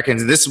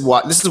Americans, this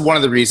is one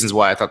of the reasons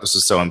why I thought this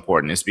was so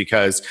important, is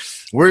because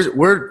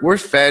we're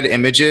fed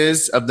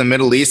images of the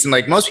Middle East, and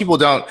like most people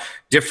don't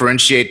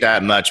differentiate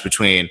that much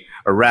between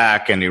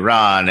Iraq and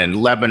Iran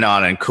and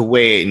Lebanon and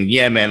Kuwait and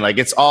Yemen. Like,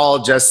 it's all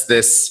just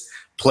this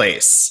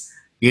place,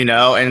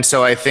 And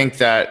so I think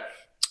that,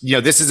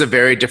 this is a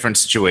very different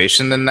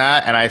situation than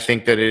that. And I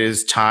think that it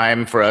is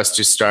time for us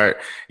to start,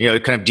 kind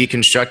of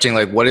deconstructing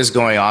like what is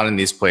going on in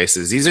these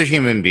places. These are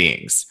human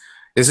beings.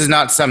 This is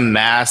not some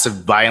mass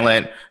of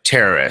violent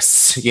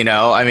terrorists,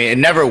 I mean, it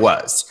never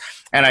was.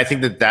 And I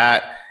think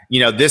that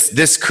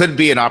this could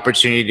be an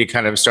opportunity to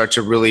kind of start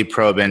to really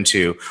probe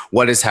into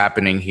what is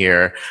happening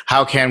here.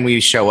 How can we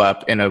show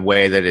up in a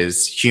way that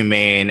is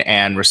humane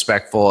and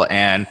respectful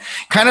and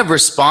kind of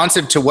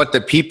responsive to what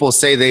the people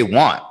say they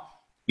want,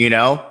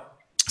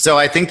 So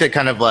I think that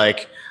kind of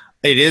like,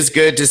 It is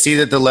good to see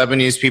that the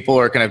Lebanese people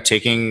are kind of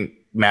taking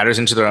matters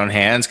into their own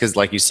hands because,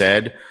 like you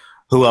said,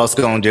 who else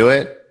going to do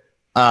it?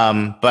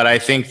 But I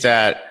think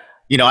that,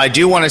 I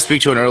do want to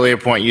speak to an earlier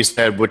point you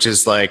said, which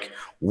is like,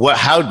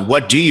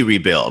 what do you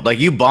rebuild? Like,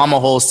 you bomb a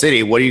whole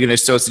city. What are you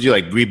supposed to do?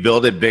 Like,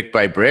 rebuild it brick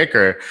by brick,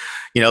 or,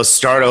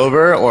 start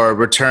over, or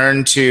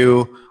return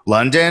to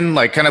London?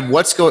 Like, kind of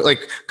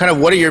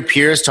what are your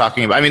peers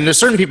talking about? I mean, there's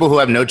certain people who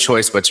have no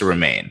choice but to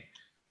remain.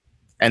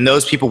 And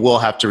those people will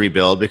have to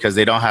rebuild because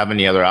they don't have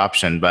any other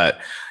option. But,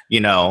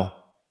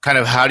 kind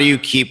of how do you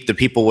keep the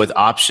people with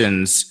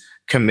options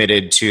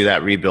committed to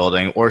that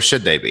rebuilding, or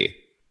should they be?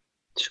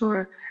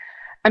 Sure.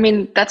 I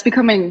mean, that's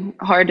becoming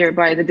harder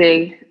by the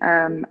day.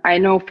 I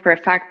know for a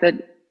fact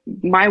that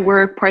my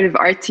work, part of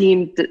our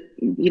team,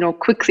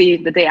 quickly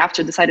the day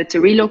after decided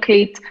to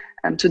relocate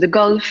to the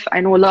Gulf.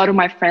 I know a lot of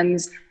my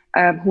friends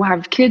who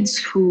have kids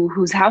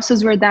whose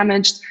houses were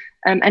damaged,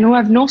 and who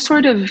have no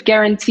sort of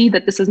guarantee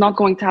that this is not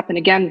going to happen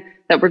again,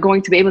 that we're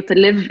going to be able to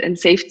live in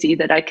safety,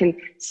 that I can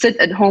sit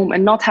at home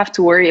and not have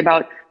to worry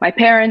about my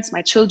parents,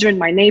 my children,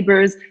 my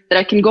neighbors, that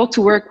I can go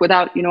to work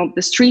without,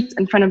 the street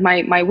in front of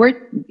my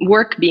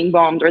work being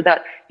bombed, or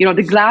that,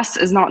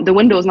 the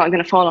window is not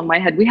going to fall on my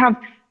head. We have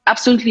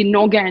absolutely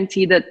no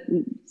guarantee that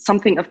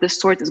something of this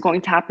sort is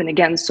going to happen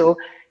again. So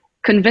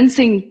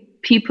convincing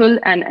people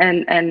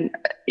and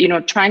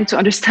trying to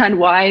understand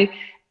why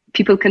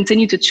people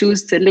continue to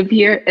choose to live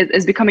here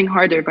is becoming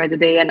harder by the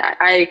day. And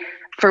I,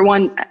 for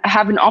one,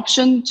 have an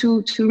option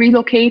to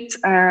relocate,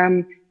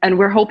 and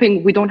we're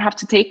hoping we don't have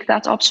to take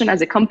that option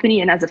as a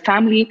company and as a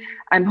family.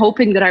 I'm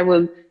hoping that I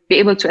will be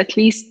able to at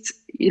least,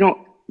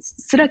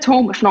 sit at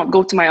home, if not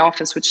go to my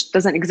office, which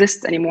doesn't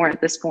exist anymore at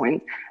this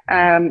point.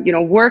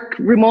 Work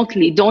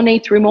remotely,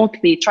 donate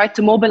remotely, try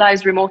to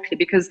mobilize remotely,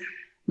 because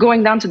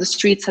going down to the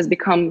streets has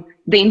become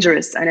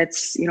dangerous. And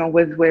it's,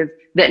 with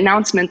the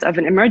announcement of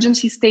an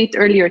emergency state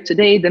earlier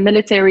today, the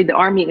military, the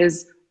army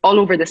is all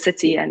over the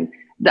city. And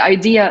the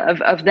idea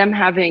of them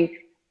having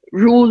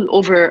rule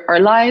over our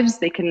lives,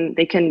 they can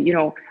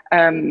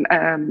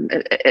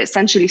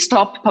essentially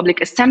stop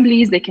public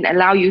assemblies. They can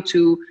allow you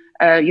to,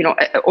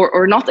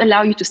 or not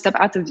allow you to step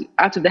out of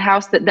the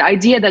house. That the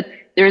idea that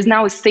there is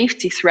now a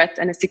safety threat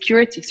and a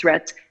security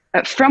threat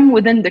from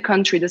within the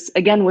country. This,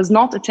 again, was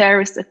not a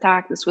terrorist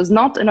attack. This was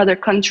not another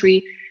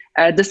country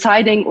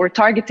deciding or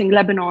targeting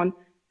Lebanon.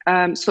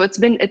 So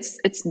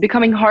it's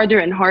becoming harder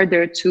and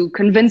harder to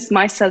convince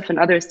myself and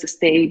others to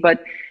stay.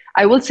 But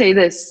I will say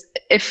this: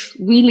 if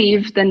we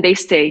leave, then they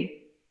stay.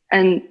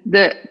 And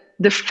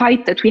the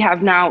fight that we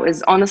have now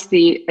is,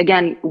 honestly,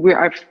 again, we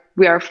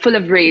are full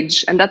of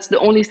rage, and that's the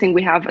only thing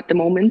we have at the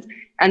moment.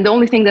 And the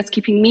only thing that's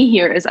keeping me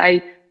here is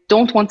I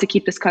don't want to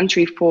keep this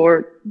country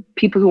for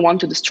people who want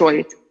to destroy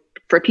it,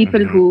 for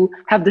people who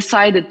have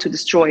decided to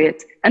destroy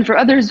it, and for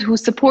others who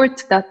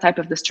support that type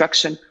of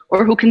destruction,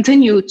 or who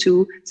continue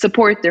to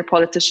support their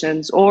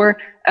politicians, or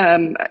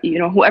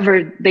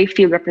whoever they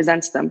feel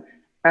represents them.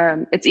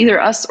 It's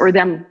either us or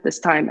them this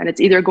time, and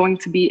it's either going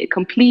to be a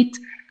complete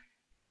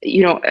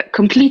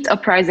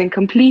uprising,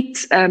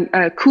 complete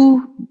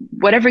coup,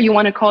 whatever you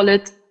want to call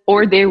it,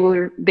 or they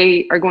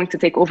are going to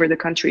take over the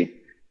country.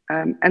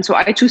 And so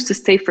I choose to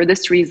stay for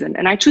this reason,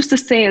 and I choose to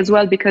stay as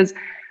well because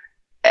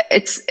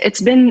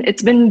it's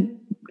been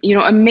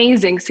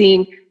amazing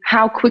seeing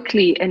how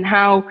quickly and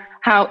how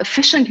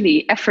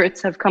efficiently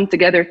efforts have come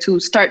together to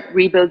start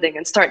rebuilding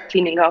and start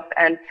cleaning up.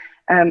 And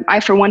I,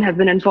 for one, have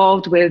been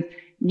involved with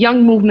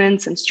young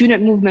movements and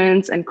student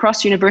movements and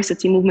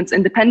cross-university movements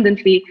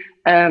independently,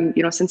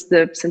 since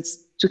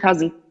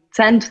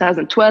 2010,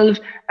 2012,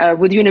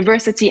 with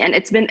university. And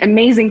it's been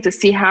amazing to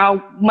see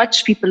how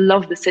much people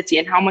love the city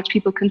and how much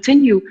people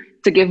continue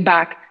to give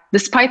back,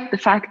 despite the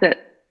fact that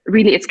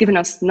really it's given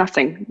us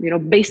nothing,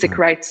 basic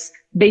rights,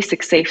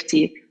 basic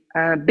safety,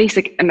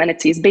 basic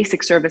amenities,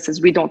 basic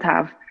services we don't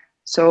have.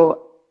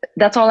 So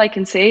that's all I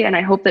can say. And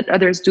I hope that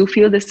others do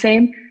feel the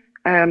same.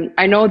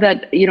 I know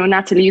that,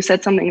 Natalie, you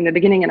said something in the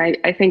beginning, and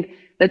I think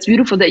that's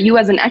beautiful that you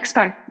as an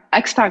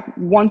expat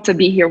want to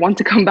be here, want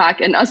to come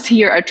back, and us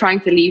here are trying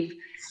to leave.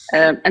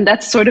 And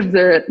that's sort of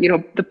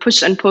the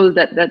push and pull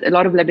that a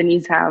lot of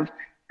Lebanese have.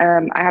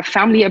 I have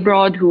family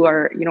abroad who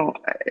are,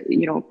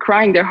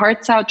 crying their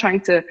hearts out,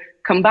 trying to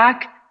come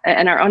back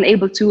and are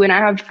unable to. And I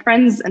have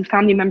friends and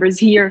family members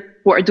here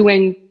who are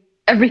doing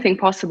everything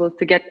possible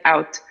to get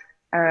out.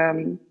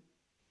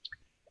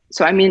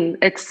 So, I mean,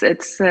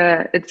 it's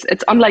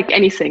unlike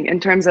anything in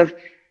terms of,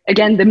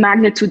 again, the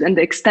magnitude and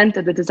the extent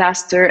of the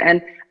disaster.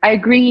 And I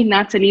agree,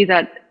 Natalie,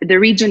 that the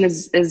region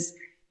is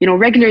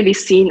regularly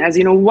seen as,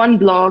 one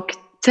block,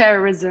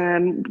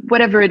 terrorism,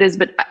 whatever it is.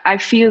 But I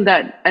feel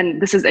that,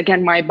 and this is,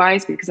 again, my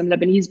bias because I'm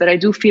Lebanese, but I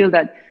do feel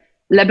that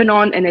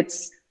Lebanon and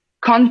its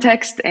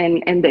context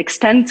and the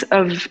extent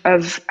of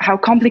how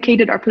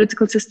complicated our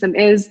political system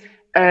is,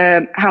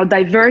 how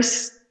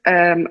diverse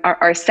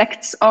our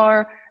sects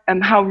are,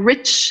 how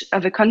rich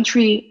of a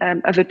country,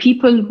 of a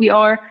people we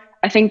are,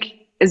 I think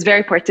is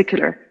very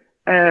particular.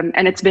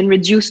 And it's been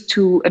reduced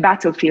to a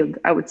battlefield,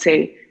 I would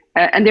say.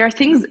 And there are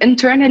things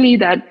internally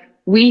that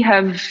we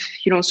have,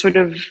 sort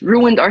of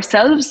ruined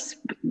ourselves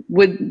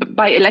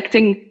by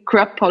electing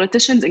corrupt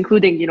politicians,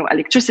 including,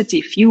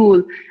 electricity,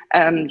 fuel,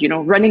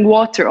 running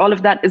water. All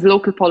of that is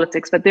local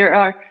politics, but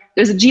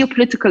there's a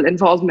geopolitical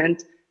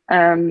involvement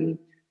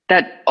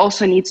that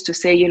also needs to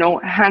say,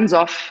 hands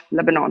off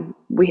Lebanon.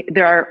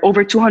 There are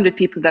over 200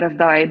 people that have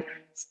died,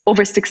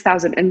 over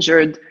 6,000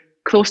 injured,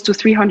 close to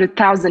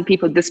 300,000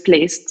 people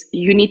displaced.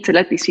 You need to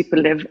let these people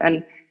live,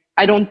 and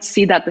I don't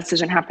see that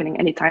decision happening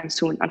anytime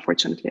soon,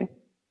 unfortunately.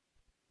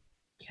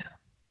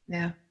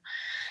 Yeah.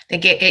 I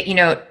think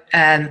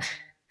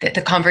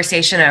the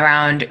conversation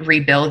around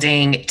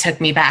rebuilding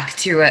took me back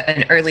to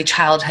an early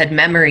childhood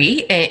memory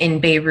in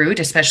Beirut,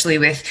 especially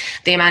with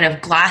the amount of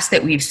glass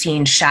that we've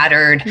seen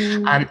shattered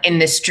in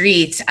the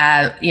streets.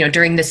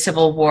 During the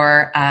Civil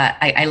War,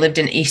 I lived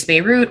in East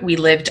Beirut. We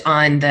lived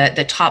on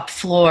the top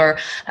floor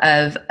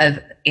of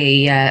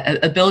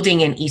a building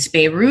in East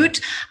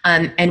Beirut,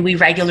 and we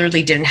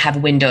regularly didn't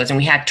have windows, and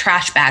we had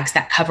trash bags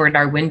that covered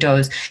our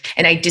windows.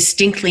 And I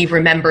distinctly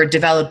remember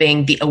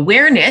developing the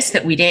awareness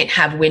that we didn't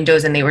have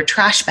windows and they were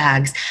trash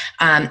bags,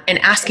 and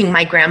asking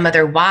my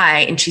grandmother why.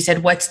 And she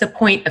said, what's the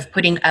point of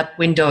putting up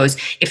windows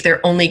if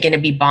they're only going to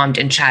be bombed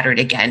and shattered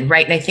again,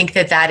 right? And I think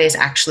that is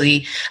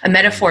actually a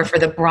metaphor for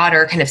the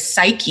broader kind of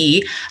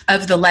psyche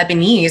of the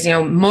Lebanese.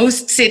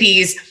 Most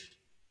cities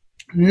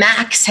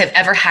max have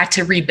ever had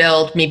to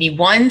rebuild maybe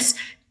once,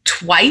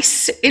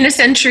 twice in a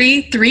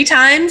century, 3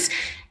 times.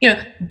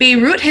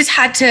 Beirut has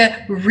had to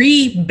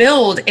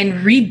rebuild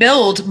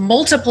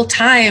multiple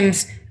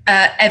times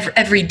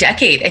every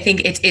decade. I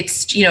think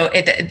it's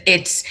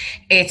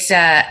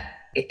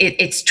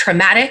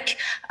traumatic.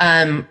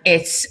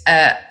 It's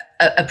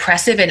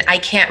oppressive, and I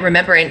can't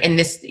remember in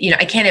this,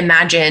 I can't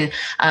imagine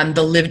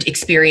the lived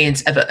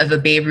experience of a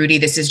Beiruti.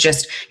 This is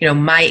just,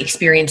 my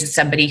experience as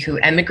somebody who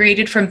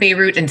emigrated from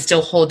Beirut and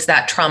still holds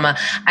that trauma.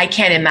 I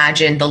can't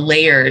imagine the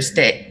layers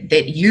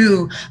that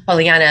you,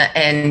 Polyana,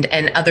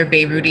 and other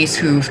Beirutis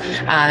who've,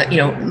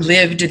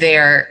 lived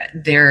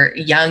their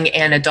young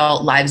and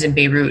adult lives in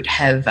Beirut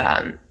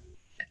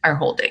are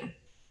holding.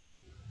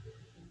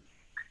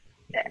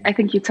 I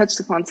think you touched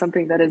upon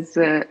something that is,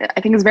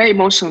 I think is very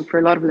emotional for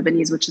a lot of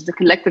Lebanese, which is the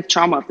collective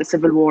trauma of the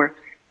civil war,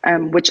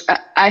 which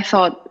I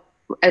thought,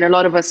 and a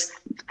lot of us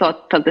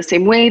felt the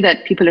same way,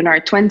 that people in our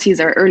 20s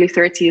or early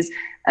 30s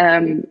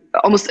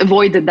almost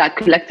avoided that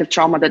collective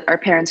trauma that our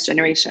parents'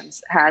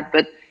 generations had.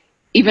 But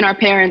even our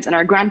parents and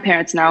our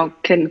grandparents now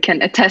can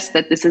attest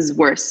that this is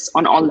worse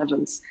on all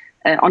levels,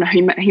 on a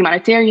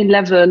humanitarian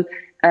level,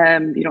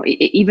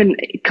 even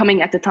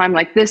coming at a time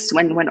like this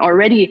when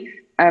already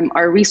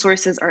our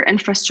resources, our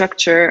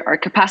infrastructure, our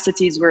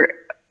capacities were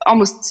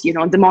almost,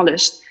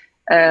 demolished.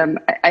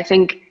 I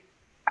think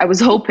I was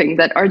hoping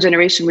that our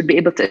generation would be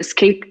able to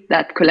escape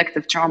that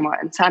collective trauma.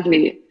 And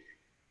sadly,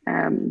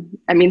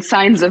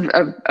 signs of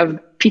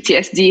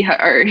PTSD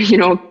are,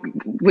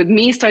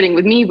 starting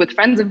with me, with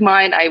friends of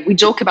mine. We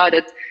joke about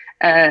it,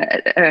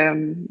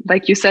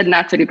 like you said,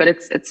 Natalie, but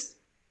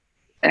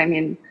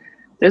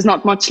there's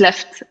not much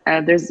left.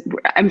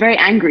 I'm very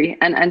angry.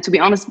 And to be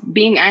honest,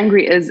 being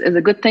angry is a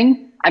good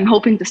thing. I'm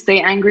hoping to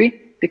stay angry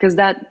because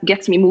that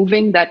gets me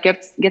moving, that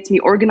gets me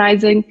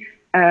organizing.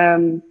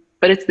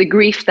 But it's the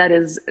grief that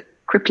is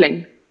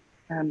crippling,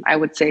 I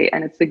would say.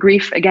 And it's the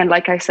grief, again,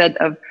 like I said,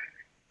 of,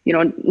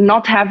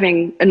 not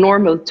having a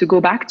normal to go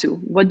back to.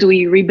 What do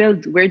we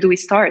rebuild? Where do we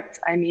start?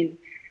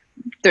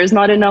 There's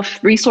not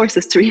enough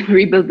resources to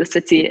rebuild the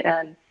city.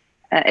 And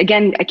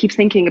again, I keep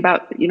thinking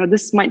about,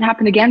 this might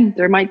happen again.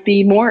 There might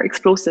be more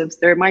explosives.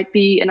 There might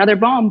be another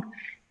bomb.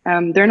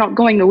 They're not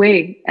going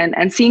away.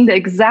 And seeing the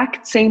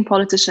exact same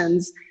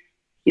politicians,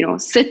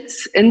 sit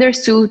in their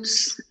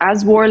suits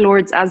as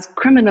warlords, as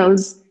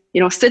criminals,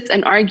 sit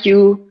and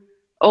argue,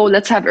 oh,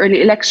 let's have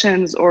early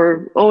elections,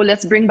 or, oh,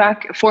 let's bring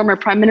back a former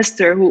prime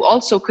minister who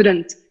also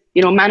couldn't,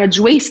 manage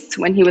waste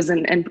when he was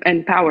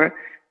in power,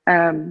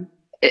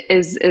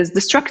 is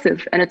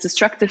destructive. And it's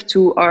destructive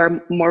to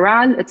our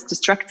morale. It's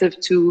destructive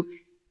to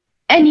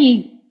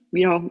any,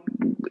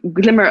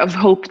 glimmer of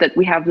hope that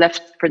we have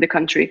left for the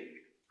country.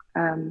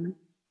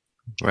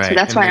 Right. So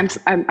that's why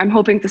I'm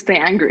hoping to stay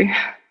angry.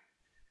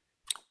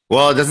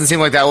 Well, it doesn't seem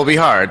like that will be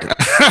hard,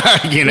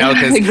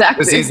 because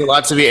exactly. There seems a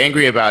lot to be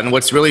angry about. And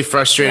what's really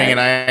frustrating,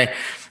 right.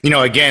 And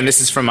again, this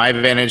is from my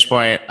vantage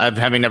point,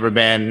 having never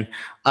been,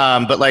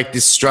 but like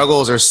the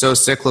struggles are so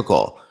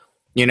cyclical,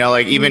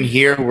 even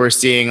here we're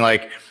seeing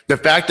like the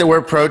fact that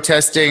we're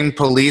protesting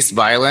police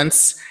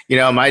violence.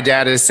 My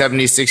dad is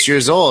 76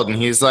 years old and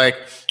he's like,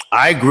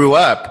 I grew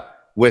up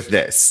with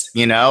this,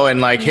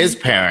 and like his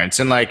parents,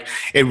 and like,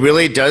 it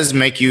really does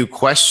make you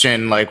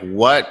question,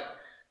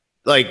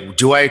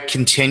 do I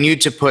continue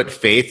to put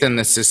faith in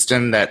the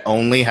system that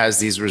only has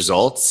these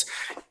results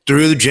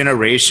through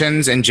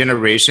generations and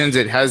generations?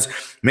 It has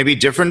maybe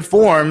different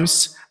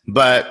forms,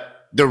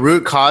 but the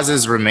root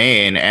causes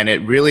remain, and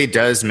it really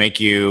does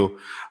make you.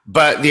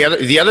 But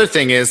the other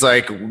thing is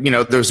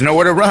there's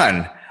nowhere to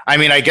run. I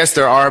mean, I guess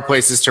there are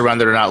places to run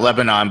that are not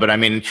Lebanon, but I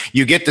mean,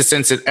 you get the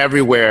sense that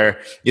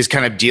everywhere is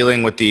kind of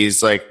dealing with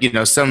these, like, you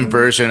know, some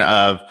version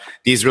of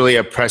these really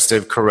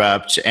oppressive,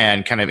 corrupt,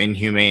 and kind of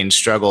inhumane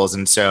struggles.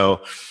 And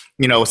so,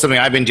 you know, something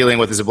I've been dealing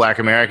with as a Black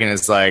American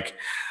is like,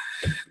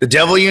 the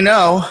devil, you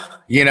know,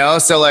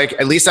 so like,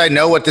 at least I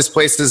know what this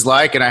place is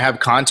like and I have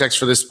context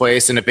for this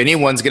place. And if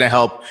anyone's going to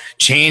help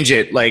change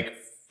it, like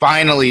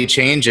finally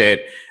change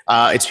it,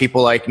 it's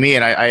people like me.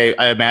 And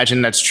I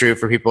imagine that's true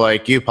for people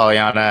like you,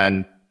 Pollyanna,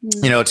 and,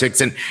 you know, to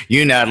extent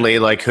you, Natalie,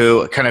 like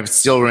who kind of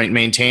still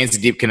maintains a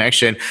deep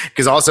connection.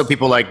 Because also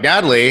people like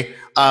Natalie,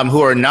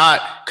 who are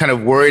not kind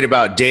of worried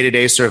about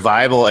day-to-day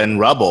survival and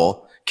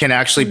rubble, can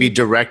actually be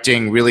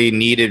directing really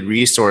needed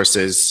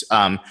resources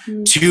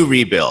to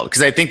rebuild.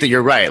 Because I think that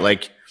you're right.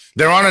 Like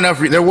there weren't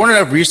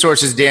enough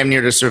resources damn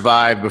near to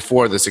survive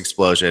before this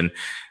explosion.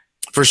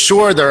 For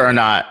sure, there are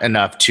not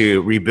enough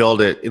to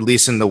rebuild it, at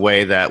least in the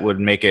way that would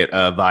make it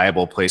a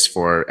viable place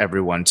for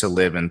everyone to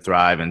live and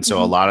thrive. And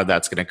so a lot of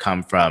that's going to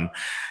come from,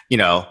 you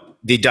know,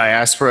 the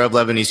diaspora of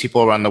Lebanese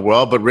people around the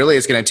world, but really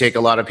it's going to take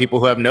a lot of people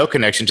who have no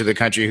connection to the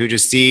country, who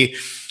just see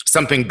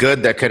something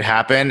good that could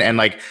happen. And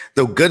like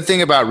the good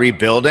thing about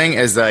rebuilding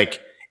is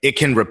like it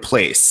can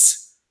replace.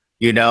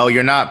 You know,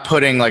 you're not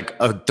putting like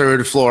a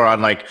third floor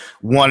on like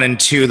 1 and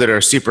 2 that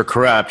are super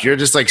corrupt. You're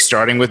just like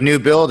starting with new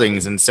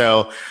buildings. And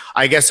so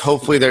I guess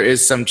hopefully there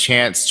is some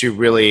chance to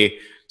really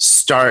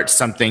start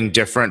something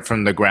different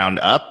from the ground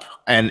up.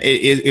 And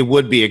it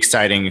would be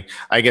exciting,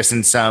 I guess,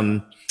 in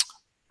some,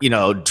 you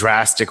know,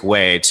 drastic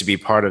way to be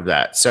part of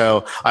that.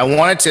 So I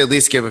wanted to at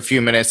least give a few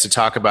minutes to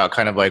talk about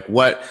kind of like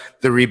what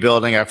the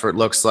rebuilding effort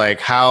looks like,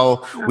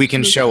 how we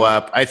can show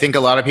up. I think a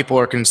lot of people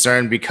are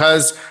concerned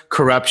because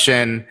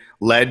corruption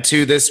led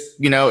to this,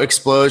 you know,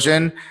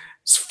 explosion.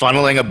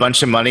 Funneling a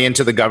bunch of money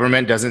into the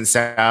government doesn't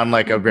sound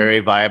like a very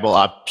viable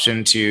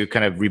option to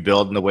kind of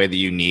rebuild in the way that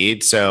you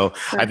need. So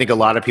I think a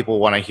lot of people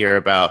want to hear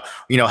about,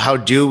 you know, how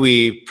do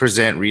we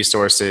present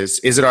resources?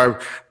 Is it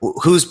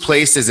whose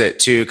place is it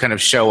to kind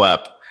of show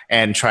up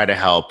and try to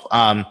help?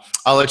 I'll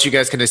let you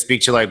guys kind of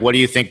speak to like, what do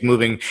you think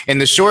moving in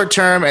the short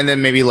term? And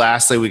then maybe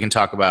lastly, we can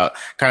talk about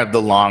kind of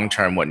the long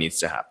term, what needs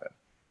to happen.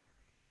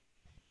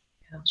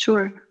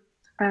 Sure.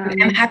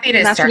 I'm happy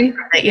to start with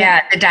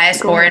the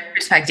diaspora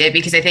perspective,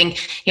 because I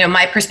think, you know,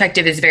 my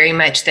perspective is very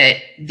much that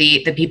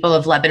the people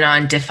of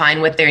Lebanon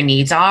define what their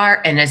needs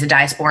are. And as a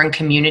diasporan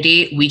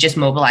community, we just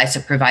mobilize to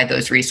provide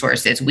those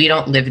resources. We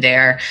don't live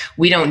there.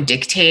 We don't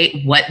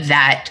dictate what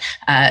that,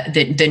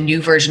 the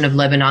new version of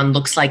Lebanon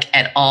looks like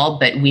at all,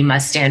 but we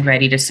must stand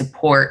ready to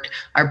support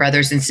our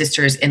brothers and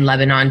sisters in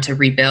Lebanon to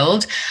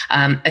rebuild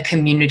a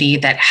community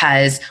that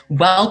has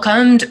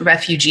welcomed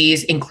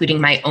refugees, including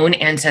my own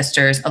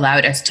ancestors,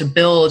 allowed us to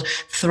build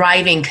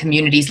thriving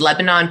communities.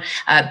 Lebanon,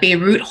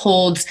 Beirut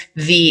holds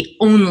the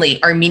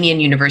only Armenian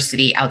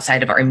university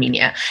outside of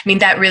Armenia. I mean,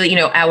 that really, you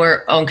know,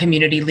 our own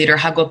community leader,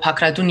 Hago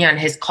Pakradunyan,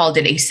 has called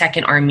it a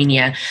second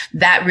Armenia.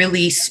 That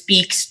really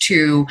speaks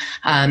to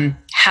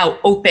how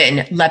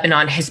open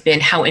Lebanon has been,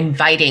 how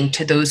inviting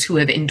to those who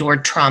have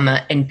endured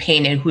trauma and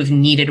pain and who have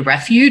needed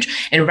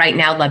refuge. And right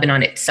now,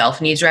 Lebanon itself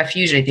needs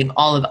refuge. I think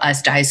all of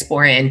us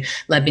diasporan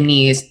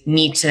Lebanese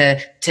need to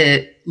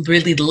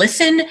really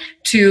listen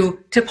to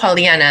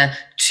Pollyanna,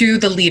 to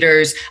the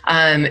leaders,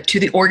 to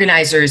the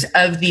organizers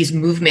of these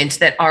movements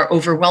that are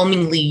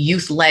overwhelmingly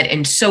youth-led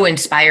and so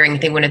inspiring. I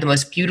think one of the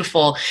most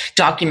beautiful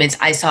documents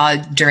I saw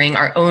during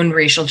our own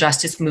racial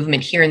justice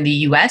movement here in the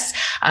US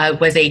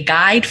was a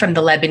guide from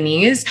the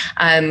Lebanese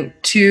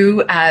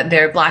to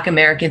their Black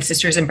American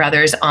sisters and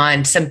brothers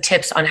on some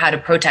tips on how to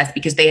protest,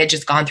 because they had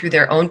just gone through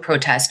their own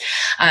protest.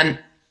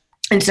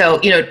 And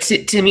so, you know,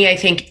 to me, I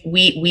think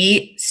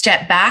we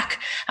step back,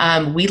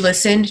 we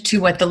listened to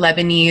what the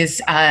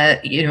Lebanese,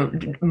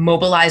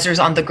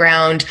 mobilizers on the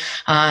ground,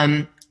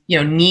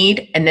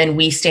 need, and then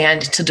we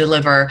stand to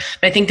deliver.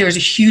 But I think there's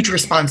a huge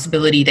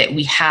responsibility that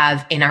we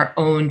have in our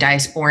own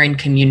diasporan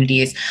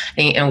communities.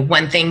 And,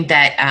 one thing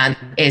that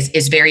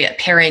is very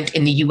apparent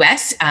in the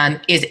U.S.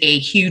 Is a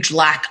huge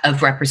lack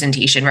of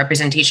representation.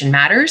 Representation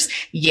matters,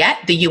 yet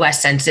the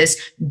U.S. Census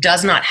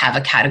does not have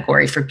a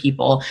category for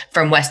people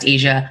from West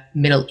Asia,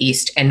 Middle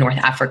East, and North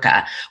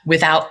Africa.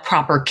 Without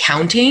proper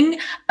counting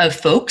of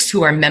folks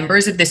who are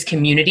members of this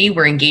community,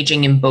 we're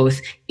engaging in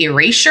both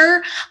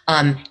erasure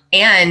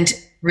and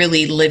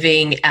really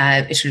living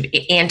sort of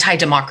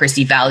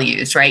anti-democracy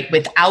values, right?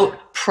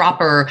 Without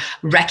proper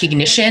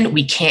recognition,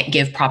 we can't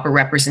give proper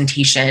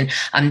representation.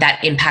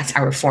 That impacts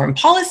our foreign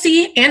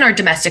policy and our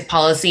domestic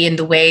policy in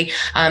the way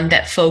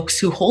that folks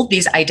who hold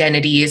these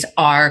identities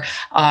are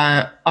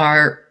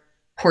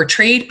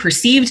portrayed,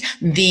 perceived,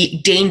 the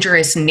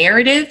dangerous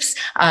narratives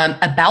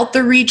about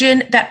the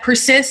region that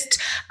persist.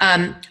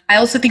 I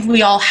also think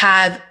we all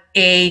have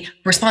a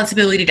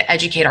responsibility to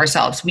educate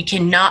ourselves. We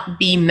cannot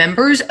be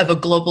members of a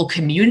global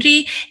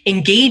community,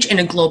 engage in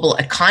a global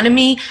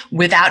economy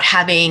without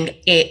having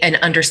an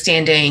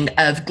understanding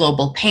of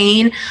global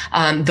pain,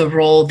 the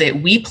role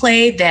that we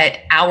play, that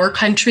our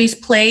countries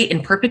play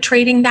in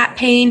perpetrating that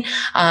pain,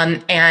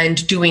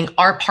 and doing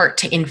our part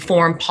to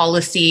inform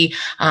policy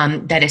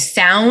that is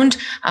sound,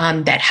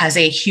 that has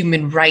a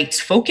human rights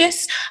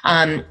focus,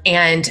 and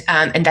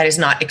that is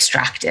not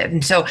extractive.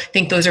 And so I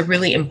think those are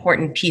really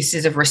important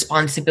pieces of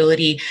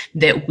responsibility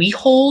that we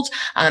hold,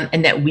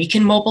 and that we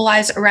can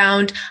mobilize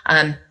around.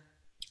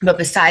 But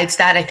besides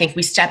that, I think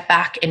we step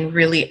back and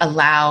really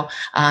allow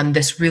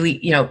this really,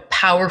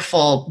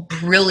 powerful,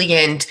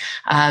 brilliant,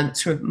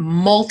 sort of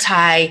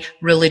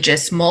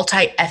multi-religious,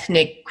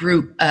 multi-ethnic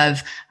group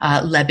of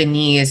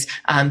Lebanese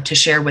to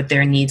share what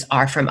their needs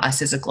are from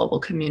us as a global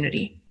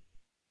community.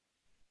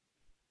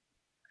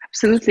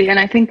 Absolutely. And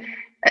I think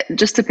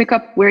just to pick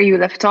up where you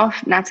left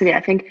off, Natalie,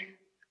 I think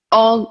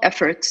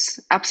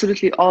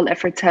absolutely all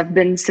efforts have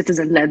been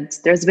citizen-led.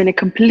 There's been a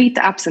complete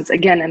absence,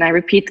 again, and I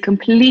repeat,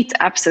 complete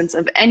absence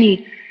of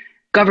any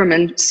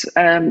government,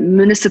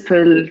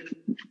 municipal,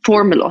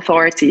 formal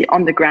authority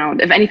on the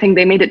ground. If anything,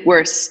 they made it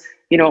worse.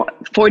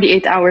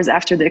 48 hours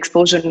after the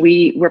explosion,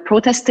 we were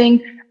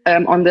protesting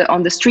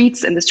on the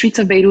streets, in the streets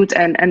of Beirut,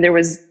 and there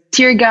was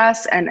tear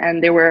gas,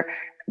 and there were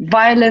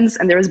violence,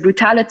 and there was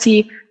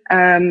brutality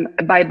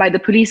by the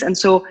police. And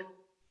so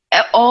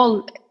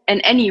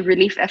any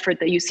relief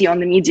effort that you see on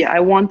the media, I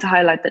want to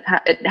highlight that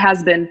it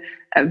has been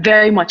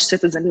very much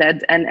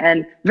citizen-led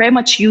and very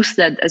much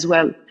youth-led as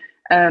well.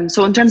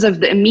 So in terms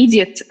of the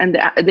immediate and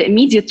the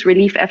immediate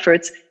relief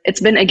efforts, it's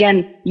been,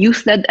 again,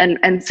 youth-led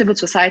and civil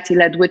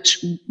society-led,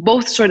 which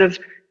both sort of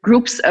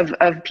groups of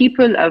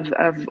people,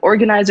 of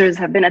organizers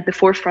have been at the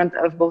forefront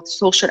of both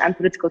social and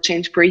political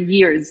change for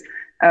years.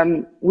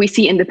 We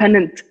see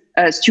independent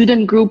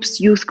student groups,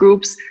 youth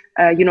groups,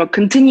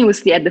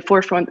 continuously at the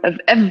forefront of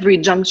every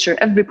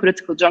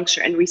political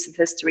juncture in recent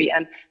history,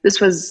 and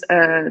this was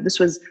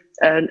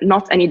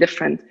not any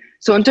different.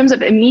 So, in terms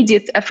of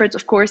immediate efforts,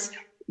 of course,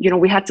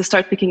 we had to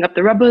start picking up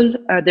the rubble.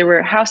 There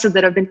were houses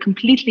that have been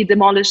completely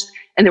demolished,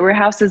 and there were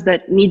houses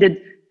that needed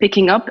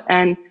picking up,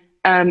 and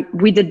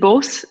we did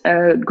both.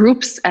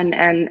 Groups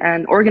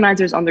and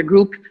organizers on the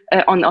group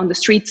on the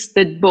streets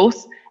did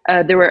both.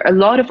 There were a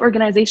lot of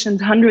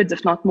organizations, hundreds,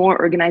 if not more,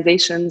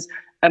 organizations.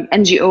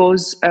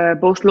 NGOs,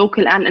 both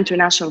local and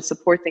international,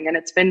 supporting, and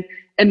it's been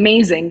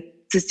amazing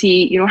to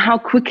see, how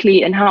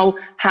quickly and how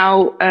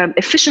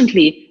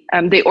efficiently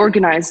they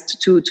organized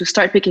to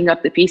start picking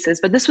up the pieces.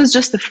 But this was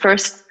just the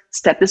first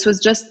step. This was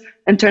just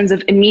in terms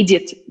of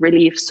immediate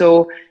relief.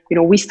 So,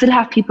 we still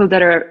have people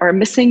that are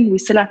missing. We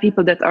still have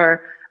people that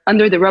are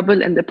under the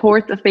rubble in the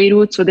port of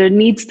Beirut. So there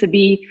needs to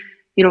be,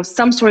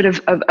 some sort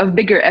of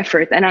bigger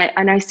effort. And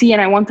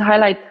I want to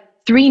highlight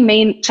three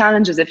main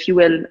challenges, if you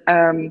will,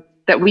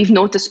 that we've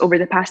noticed over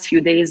the past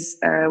few days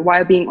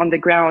while being on the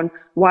ground,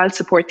 while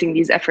supporting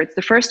these efforts.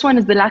 The first one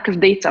is the lack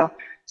of data.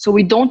 So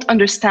we don't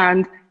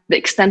understand the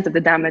extent of the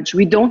damage.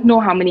 We don't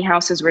know how many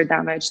houses were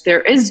damaged.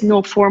 There is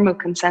no formal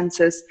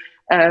consensus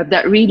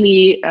that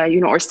really,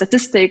 or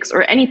statistics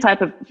or any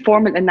type of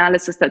formal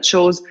analysis that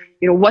shows,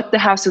 what the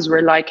houses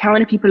were like, how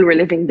many people were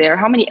living there,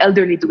 how many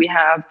elderly do we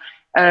have,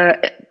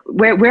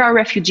 where are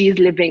refugees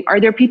living? Are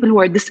there people who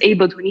are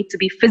disabled who need to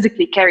be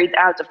physically carried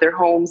out of their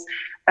homes?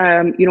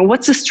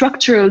 What's the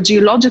structural,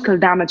 geological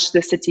damage to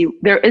the city?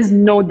 There is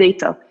no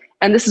data.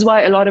 And this is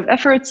why a lot of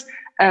efforts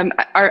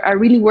are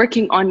really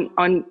working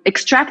on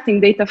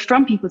extracting data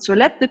from people. So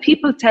let the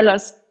people tell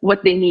us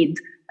what they need.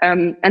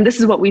 And this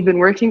is what we've been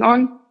working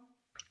on.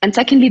 And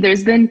secondly,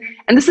 there's been,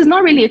 and this is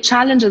not really a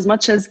challenge as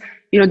much as,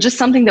 just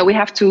something that we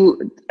have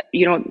to,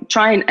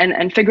 try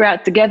and figure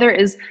out together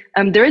is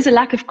there is a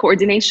lack of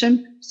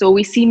coordination. So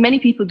we see many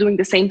people doing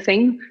the same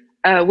thing,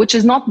 which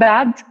is not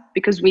bad,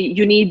 because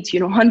you need,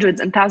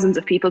 hundreds and thousands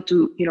of people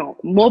to,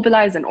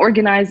 mobilize and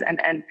organize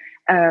and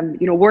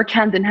work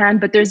hand in hand.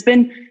 But there's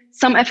been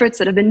some efforts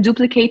that have been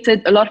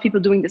duplicated, a lot of people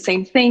doing the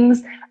same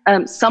things,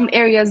 some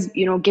areas,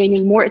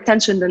 gaining more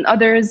attention than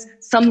others,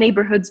 some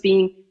neighborhoods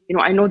being,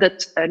 I know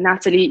that,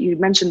 Natalie, you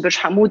mentioned Burj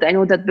Hamoud. I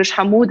know that Burj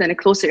Hamoud and a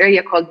closer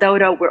area called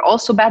Dawra were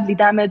also badly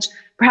damaged,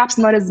 perhaps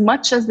not as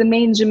much as the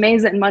main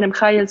Gemeza and Mar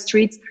Mkhayel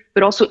streets,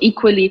 but also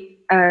equally,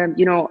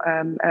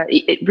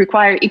 it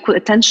require equal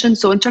attention.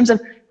 So in terms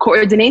of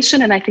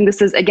coordination, and I think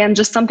this is, again,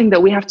 just something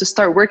that we have to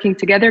start working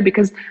together,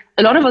 because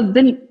a lot of us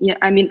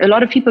a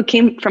lot of people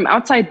came from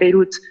outside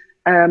Beirut.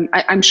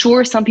 I'm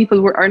sure some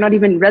people are not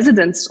even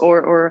residents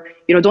or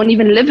don't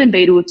even live in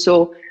Beirut.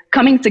 So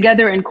coming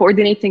together and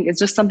coordinating is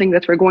just something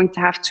that we're going to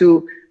have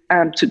to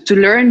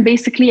learn,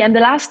 basically. And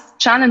the last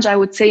challenge, I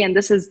would say, and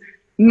this is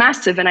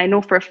massive, and I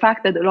know for a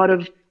fact that a lot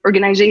of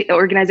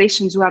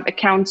organizations who have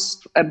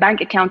accounts, bank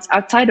accounts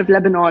outside of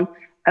Lebanon,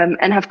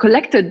 and have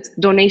collected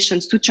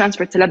donations to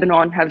transfer to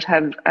Lebanon have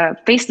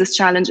faced this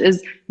challenge,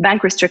 is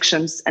bank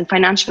restrictions and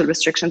financial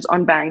restrictions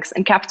on banks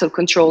and capital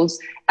controls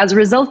as a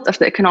result of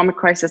the economic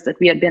crisis that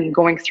we had been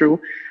going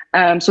through.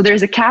 So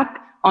there's a cap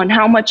on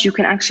how much you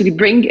can actually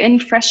bring in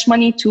fresh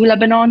money to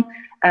Lebanon.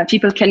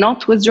 People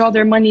cannot withdraw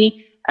their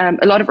money.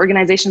 A lot of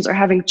organizations are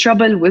having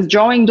trouble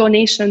withdrawing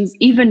donations,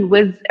 even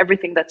with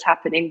everything that's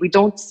happening. We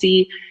don't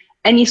see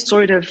any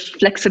sort of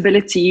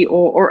flexibility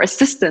or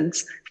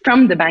assistance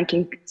from the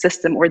banking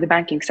system or the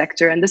banking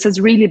sector. And this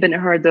has really been a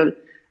hurdle.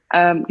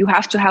 You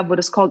have to have what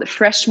is called a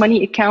fresh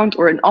money account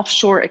or an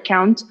offshore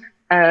account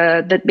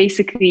that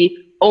basically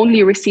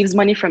only receives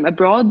money from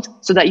abroad,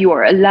 so that you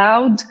are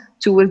allowed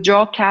to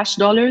withdraw cash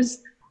dollars.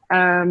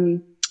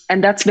 And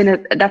that's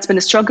been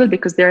a struggle,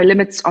 because there are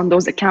limits on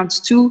those accounts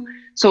too.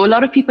 So a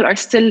lot of people are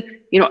still,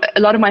 a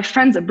lot of my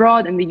friends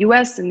abroad in the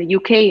US, in the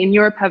UK, in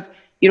Europe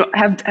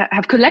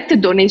have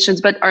collected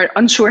donations, but are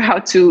unsure how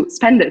to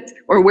spend it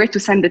or where to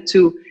send it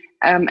to.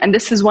 And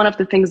this is one of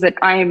the things that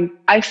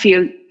I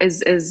feel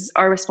is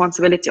our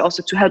responsibility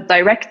also, to help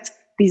direct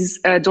these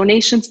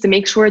donations, to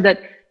make sure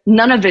that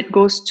none of it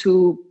goes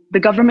to the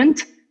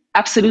government.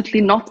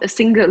 Absolutely not a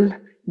single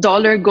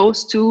dollar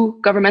goes to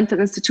governmental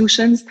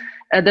institutions,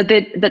 that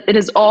it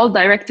is all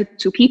directed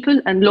to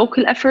people and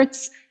local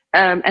efforts.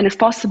 And if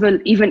possible,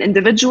 even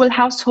individual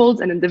households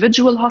and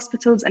individual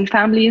hospitals and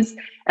families.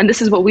 And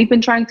this is what we've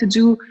been trying to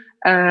do,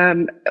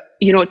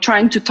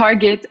 trying to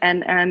target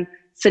and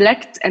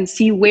select and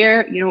see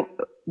where,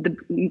 the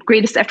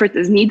greatest effort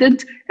is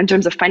needed in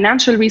terms of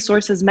financial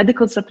resources,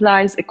 medical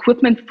supplies,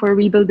 equipment for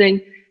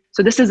rebuilding.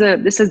 So this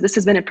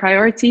has been a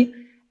priority.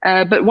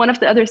 But one of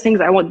the other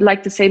things I would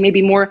like to say,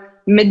 maybe more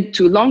mid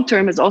to long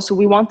term, is also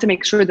we want to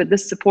make sure that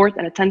this support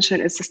and attention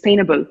is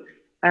sustainable.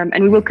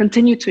 And we will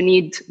continue to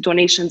need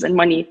donations and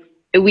money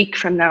a week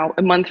from now,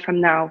 a month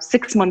from now,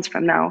 6 months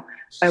from now.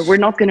 We're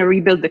not going to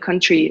rebuild the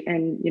country.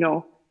 And,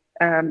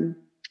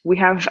 we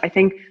have, I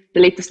think the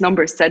latest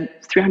numbers said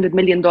 $300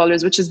 million,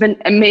 which has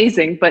been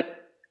amazing.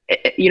 But,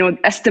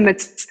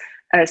 estimates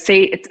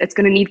say it's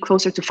going to need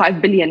closer to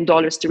 $5 billion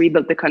to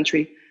rebuild the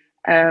country.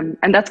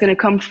 And that's going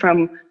to come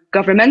from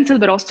governmental,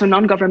 but also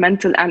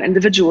non-governmental and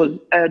individual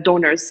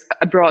donors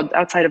abroad,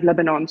 outside of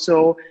Lebanon.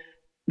 So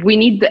we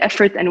need the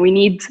effort, and we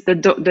need the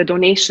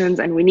donations,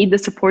 and we need the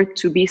support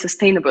to be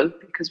sustainable,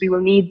 because we will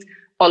need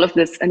all of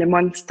this in a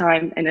month's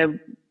time, in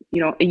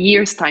a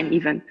year's time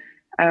even.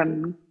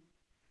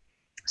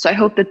 So I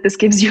hope that this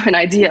gives you an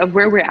idea of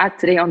where we're at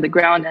today on the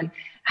ground, and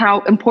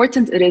how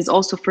important it is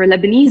also for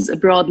Lebanese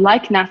abroad,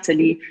 like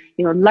Natalie,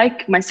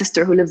 like my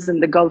sister who lives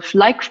in the Gulf,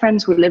 like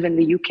friends who live in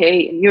the UK,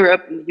 in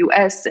Europe, in the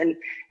US, and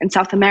in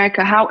South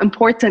America, how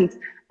important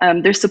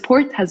their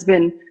support has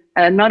been.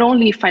 Not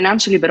only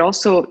financially, but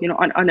also,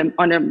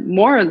 on a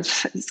moral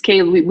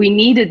scale. We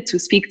needed to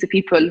speak to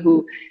people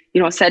who,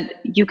 said,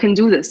 you can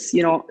do this,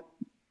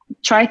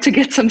 try to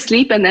get some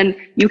sleep, and then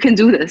you can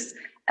do this.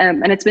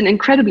 And it's been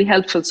incredibly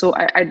helpful. So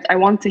I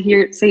want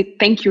to say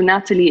thank you,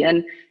 Natalie,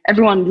 and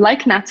everyone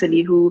like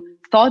Natalie who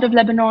thought of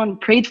Lebanon,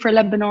 prayed for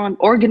Lebanon,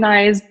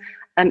 organized,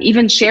 and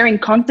even sharing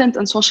content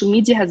on social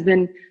media has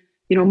been,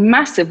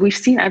 massive. We've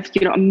seen,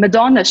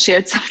 Madonna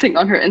shared something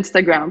on her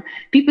Instagram.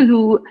 People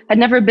who had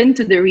never been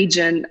to the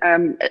region,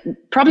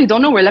 probably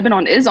don't know where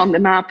Lebanon is on the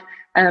map,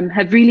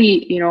 have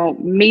really,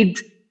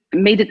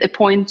 made it a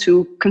point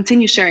to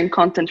continue sharing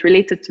content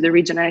related to the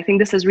region. And I think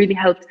this has really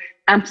helped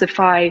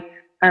amplify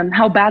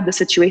how bad the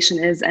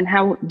situation is, and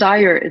how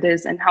dire it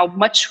is, and how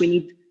much we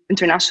need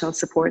international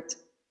support.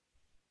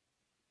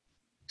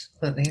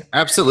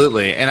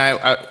 Absolutely. And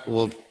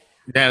Natalie,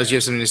 do you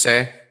have something to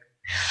say?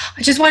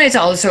 I just wanted to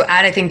also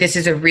add, I think this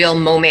is a real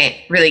moment,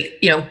 really,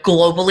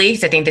 globally,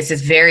 because I think this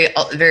is very,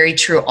 very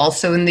true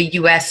also in the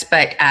US,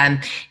 but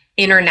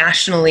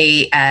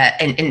internationally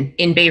and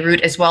in Beirut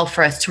as well,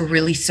 for us to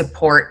really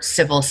support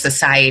civil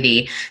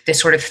society, this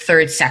sort of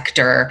third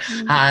sector,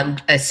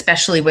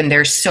 especially when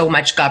there's so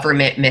much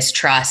government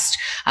mistrust,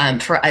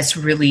 for us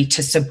really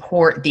to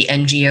support the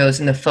NGOs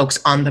and the folks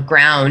on the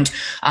ground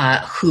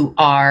who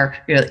are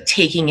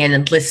taking in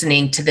and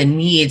listening to the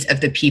needs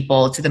of the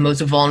people, to the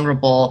most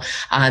vulnerable,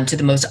 to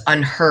the most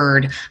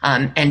unheard,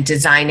 and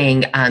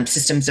designing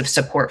systems of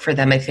support for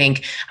them. I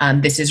think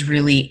this is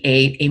really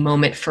a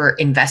moment for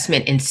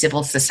investment in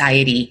civil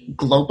society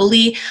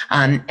globally,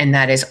 and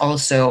that is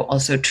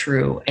also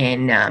true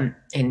in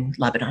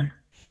Lebanon.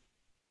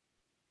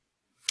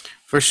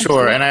 For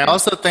sure. And I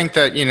also think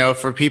that,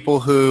 for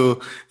people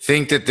who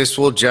think that this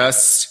will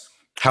just,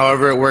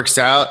 however it works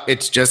out,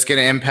 it's just going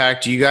to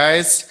impact you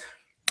guys.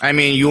 I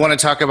mean, you want to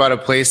talk about a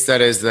place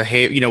that is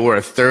where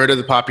a third of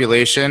the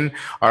population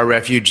are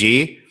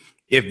refugee.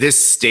 If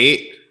this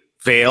state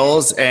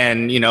fails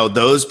and,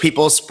 those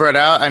people spread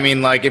out, I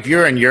mean, like if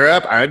you're in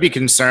Europe, I would be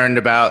concerned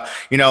about,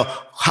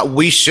 how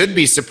we should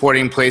be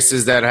supporting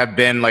places that have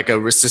been like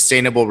a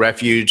sustainable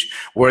refuge,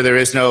 where there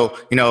is no,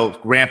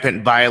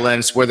 rampant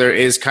violence, where there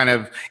is kind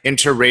of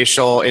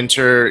interracial,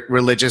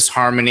 interreligious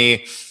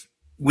harmony.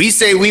 We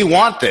say we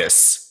want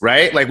this,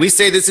 right? Like we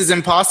say this is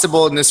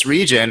impossible in this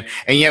region,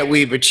 and yet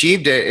we've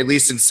achieved it, at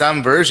least in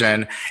some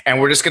version,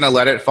 and we're just going to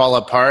let it fall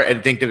apart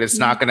and think that it's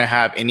not going to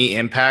have any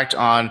impact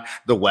on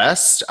the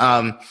West.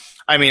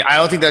 I mean, I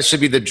don't think that should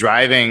be the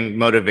driving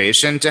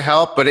motivation to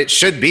help, but it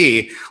should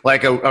be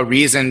like a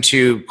reason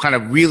to kind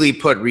of really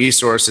put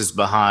resources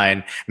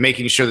behind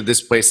making sure that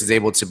this place is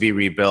able to be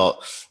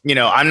rebuilt. You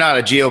know, I'm not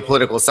a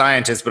geopolitical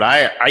scientist, but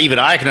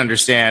I can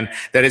understand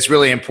that it's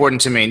really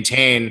important to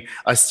maintain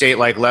a state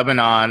like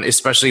Lebanon,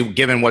 especially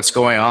given what's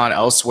going on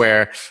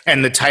elsewhere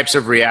and the types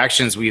of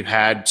reactions we've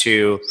had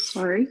to,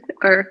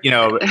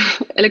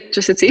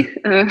 electricity.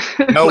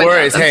 No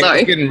worries. Hey,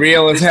 it's getting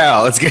real as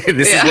hell. This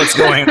is what's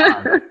going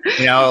on.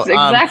 You know, it's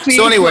exactly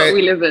so anyway, what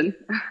we live in.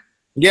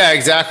 Yeah,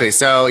 exactly.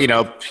 So, you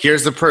know,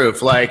 here's the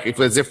proof, like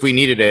as if we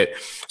needed it.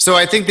 So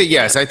I think that,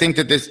 yes, I think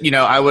that this, you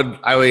know, I would,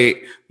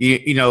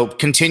 you know,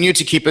 continue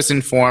to keep us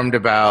informed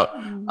about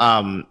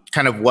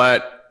kind of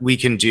what we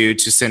can do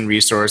to send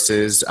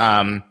resources.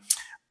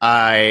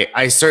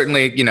 I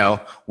certainly, you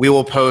know, we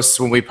will post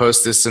when we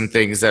post this some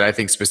things that I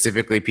think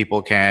specifically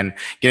people can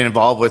get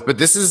involved with. But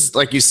this is,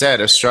 like you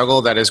said, a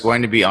struggle that is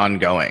going to be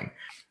ongoing.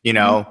 You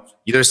know,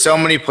 there's so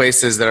many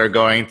places that are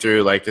going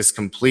through like this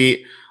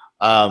complete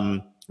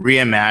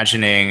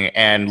reimagining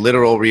and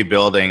literal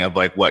rebuilding of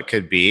like what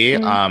could be.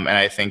 And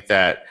I think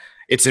that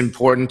it's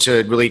important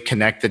to really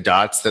connect the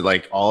dots that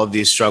like all of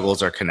these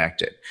struggles are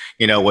connected.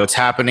 You know, what's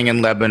happening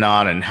in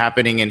Lebanon and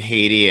happening in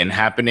Haiti and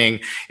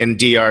happening in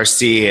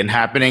DRC and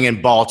happening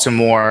in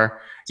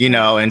Baltimore, you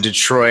know, in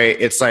Detroit.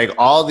 It's like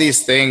all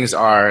these things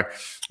are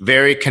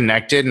very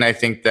connected. And I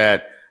think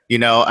that, you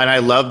know, and I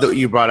love that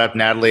you brought up,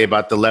 Natalie,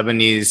 about the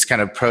Lebanese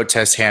kind of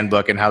protest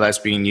handbook and how that's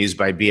being used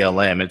by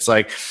BLM. It's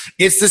like,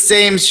 it's the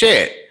same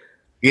shit.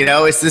 You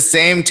know, it's the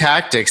same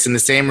tactics and the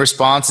same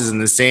responses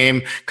and the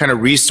same kind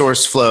of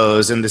resource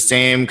flows and the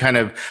same kind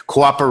of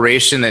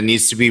cooperation that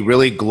needs to be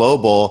really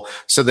global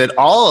so that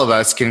all of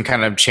us can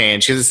kind of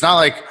change. Because it's not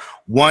like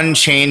one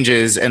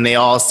changes and they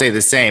all stay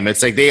the same.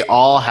 It's like they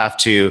all have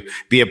to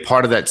be a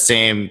part of that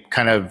same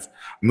kind of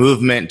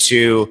movement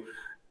to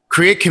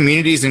create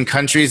communities and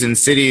countries and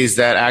cities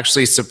that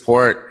actually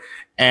support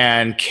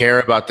and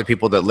care about the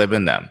people that live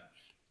in them.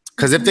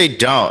 Because if they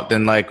don't,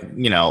 then like,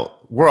 you know,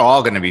 we're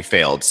all going to be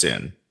failed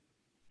soon.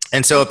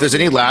 And so if there's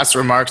any last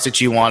remarks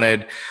that you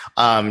wanted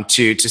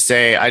to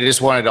say, I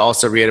just wanted to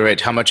also reiterate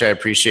how much I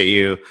appreciate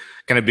you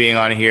kind of being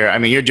on here. I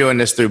mean, you're doing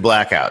this through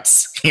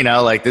blackouts, you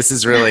know, like this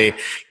is really,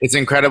 it's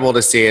incredible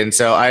to see. And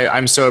so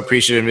I'm so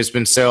appreciative. It's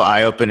been so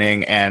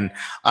eye-opening and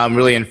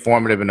really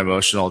informative and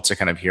emotional to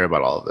kind of hear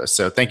about all of this.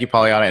 So thank you,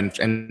 Polyana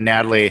and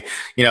Natalie,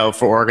 you know,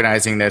 for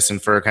organizing this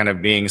and for kind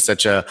of being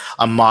such a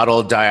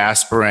model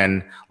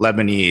diasporan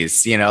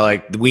Lebanese, you know,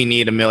 like we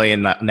need 1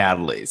 million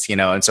Natalies, you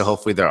know, and so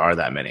hopefully there are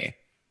that many.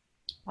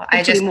 Well,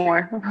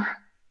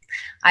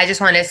 I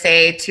just want to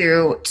say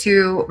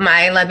to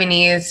my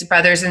Lebanese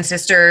brothers and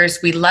sisters,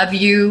 we love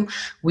you.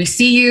 We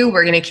see you.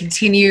 We're going to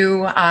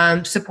continue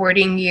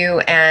supporting you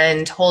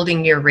and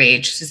holding your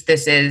rage.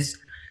 This is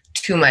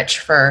too much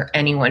for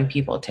any one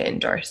people to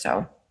endure.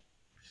 So,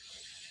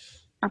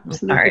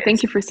 absolutely.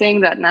 Thank you for saying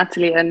that,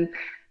 Natalie. And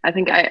I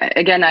think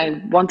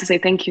I want to say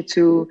thank you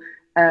to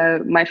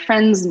my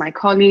friends, my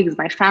colleagues,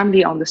 my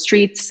family on the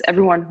streets,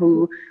 everyone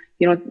who,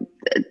 you know,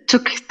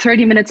 took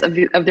 30 minutes of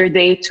their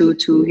day to,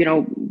 you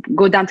know,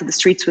 go down to the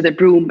streets with a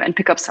broom and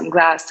pick up some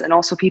glass. And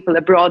also people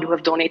abroad who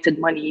have donated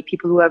money,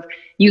 people who have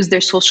used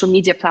their social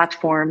media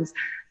platforms.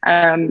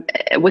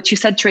 What you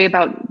said, Trey,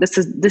 about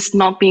this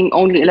not being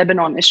only a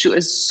Lebanon issue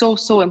is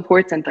so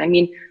important. I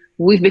mean,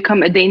 we've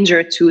become a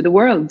danger to the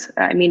world.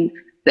 I mean,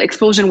 the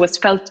explosion was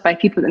felt by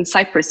people in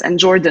Cyprus and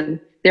Jordan.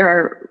 There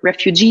are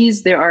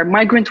refugees, there are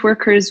migrant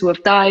workers who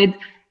have died.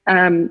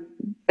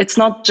 It's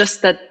not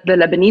just that the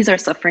Lebanese are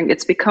suffering.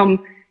 It's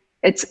become,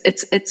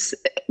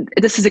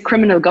 this is a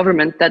criminal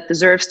government that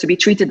deserves to be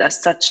treated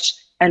as such.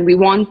 And we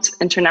want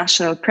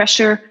international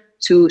pressure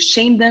to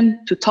shame them,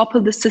 to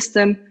topple the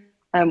system.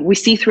 We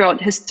see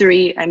throughout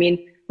history, I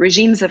mean,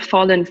 regimes have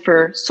fallen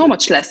for so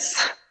much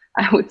less,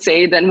 I would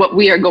say, than what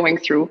we are going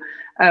through.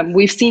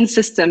 We've seen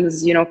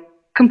systems, you know,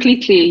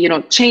 completely, you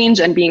know, change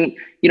and being,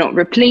 you know,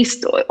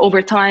 replaced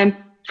over time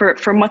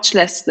for much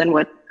less than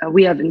what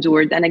we have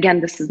endured. And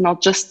again, this is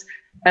not just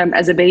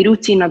as a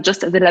Beiruti, not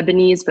just as a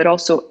Lebanese, but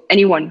also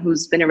anyone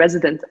who's been a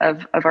resident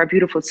of our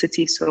beautiful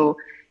city. So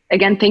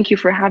again, thank you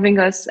for having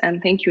us.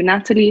 And thank you,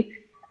 Natalie.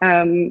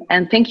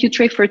 And thank you,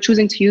 Trey, for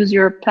choosing to use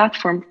your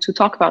platform to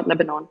talk about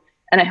Lebanon.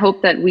 And I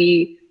hope that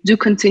we do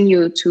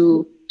continue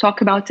to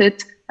talk about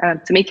it,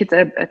 to make it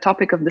a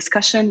topic of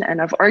discussion and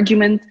of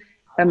argument.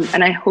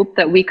 And I hope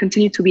that we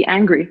continue to be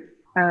angry,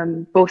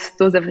 both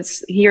those of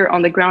us here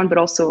on the ground, but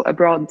also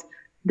abroad.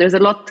 There's a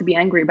lot to be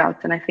angry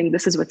about. And I think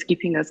this is what's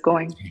keeping us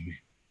going.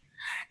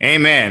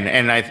 Amen.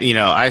 And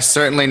I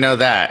certainly know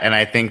that. And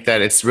I think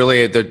that it's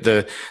really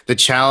the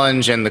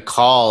challenge and the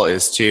call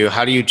is to,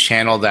 how do you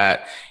channel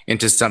that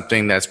into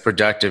something that's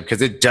productive?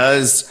 Because it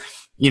does,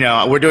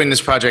 we're doing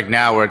this project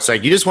now where it's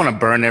like, you just want to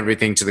burn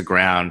everything to the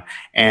ground,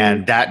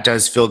 and that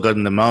does feel good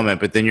in the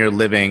moment, but then you're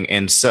living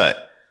in soot.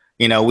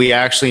 We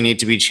actually need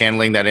to be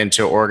channeling that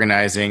into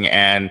organizing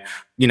and,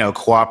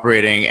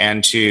 cooperating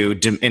and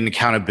in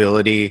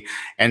accountability.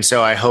 And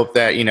so I hope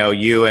that,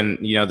 you and,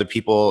 the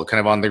people kind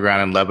of on the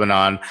ground in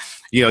Lebanon,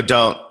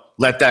 don't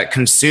let that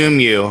consume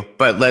you,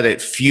 but let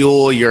it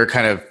fuel your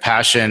kind of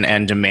passion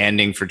and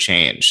demanding for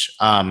change.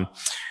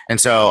 And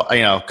so,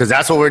 because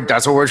that's what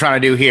we're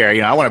trying to do here.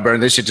 I want to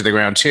burn this shit to the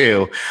ground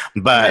too,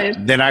 but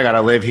then I got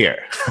to live here.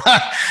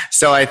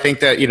 So I think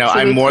that,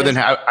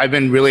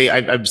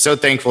 I'm so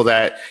thankful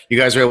that you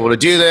guys were able to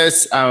do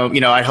this.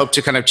 I hope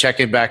to kind of check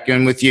it back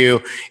in with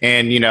you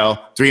in,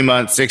 3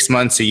 months, 6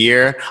 months, a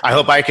year. I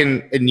hope I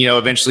can,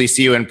 eventually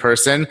see you in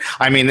person.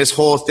 I mean, this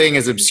whole thing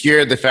has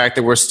obscured the fact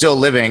that we're still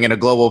living in a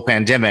global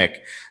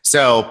pandemic.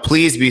 So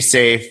please be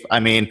safe. I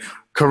mean,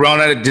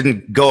 Corona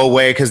didn't go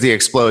away because of the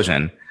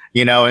explosion.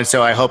 And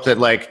so I hope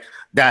that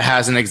that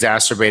hasn't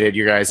exacerbated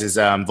your guys'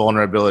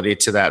 vulnerability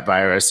to that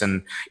virus.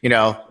 And,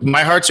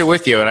 my hearts are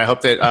with you. And I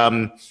hope that,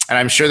 and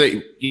I'm sure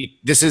that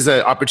this is an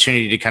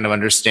opportunity to kind of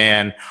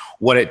understand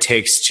what it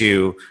takes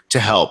to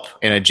help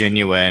in a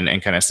genuine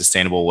and kind of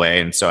sustainable way.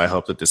 And so I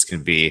hope that this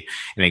can be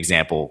an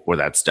example where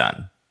that's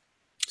done.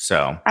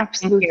 So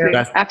absolutely.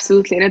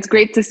 Absolutely. And it's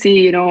great to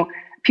see,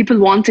 people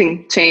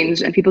wanting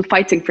change and people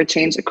fighting for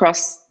change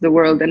across the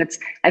world. And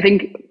I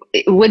think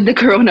with the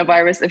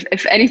coronavirus,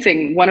 if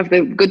anything, one of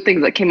the good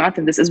things that came out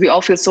of this is we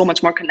all feel so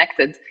much more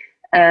connected.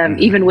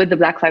 Even with the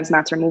Black Lives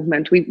Matter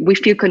movement, we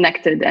feel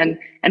connected and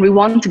we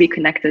want to be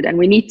connected, and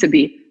we need to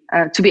be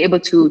able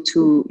to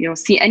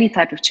see any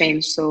type of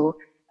change. So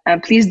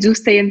please do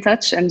stay in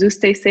touch and do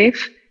stay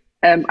safe.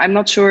 I'm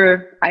not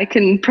sure I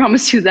can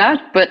promise you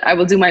that, but I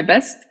will do my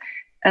best.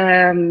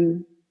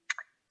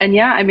 And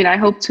yeah, I mean, I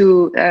hope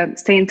to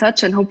stay in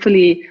touch, and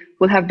hopefully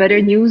we'll have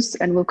better news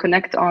and we'll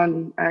connect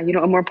on,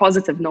 a more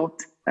positive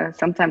note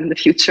sometime in the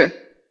future.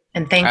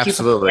 And thank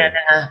you,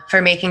 Anna, for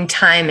making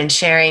time and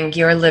sharing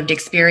your lived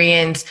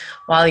experience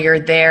while you're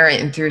there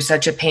and through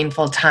such a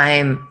painful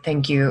time.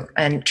 Thank you.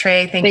 And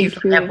Trey, thank you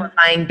for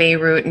amplifying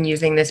Beirut and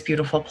using this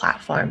beautiful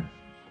platform.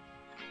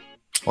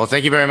 Well,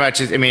 thank you very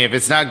much. I mean, if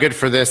it's not good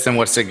for this, then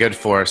what's it good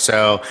for?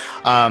 So,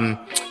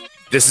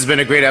 this has been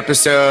a great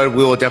episode.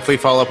 We will definitely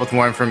follow up with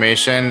more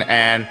information.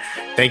 And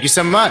thank you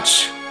so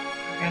much.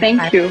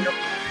 Thank you.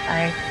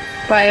 Bye.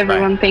 Bye,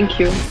 everyone. Bye. Thank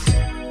you.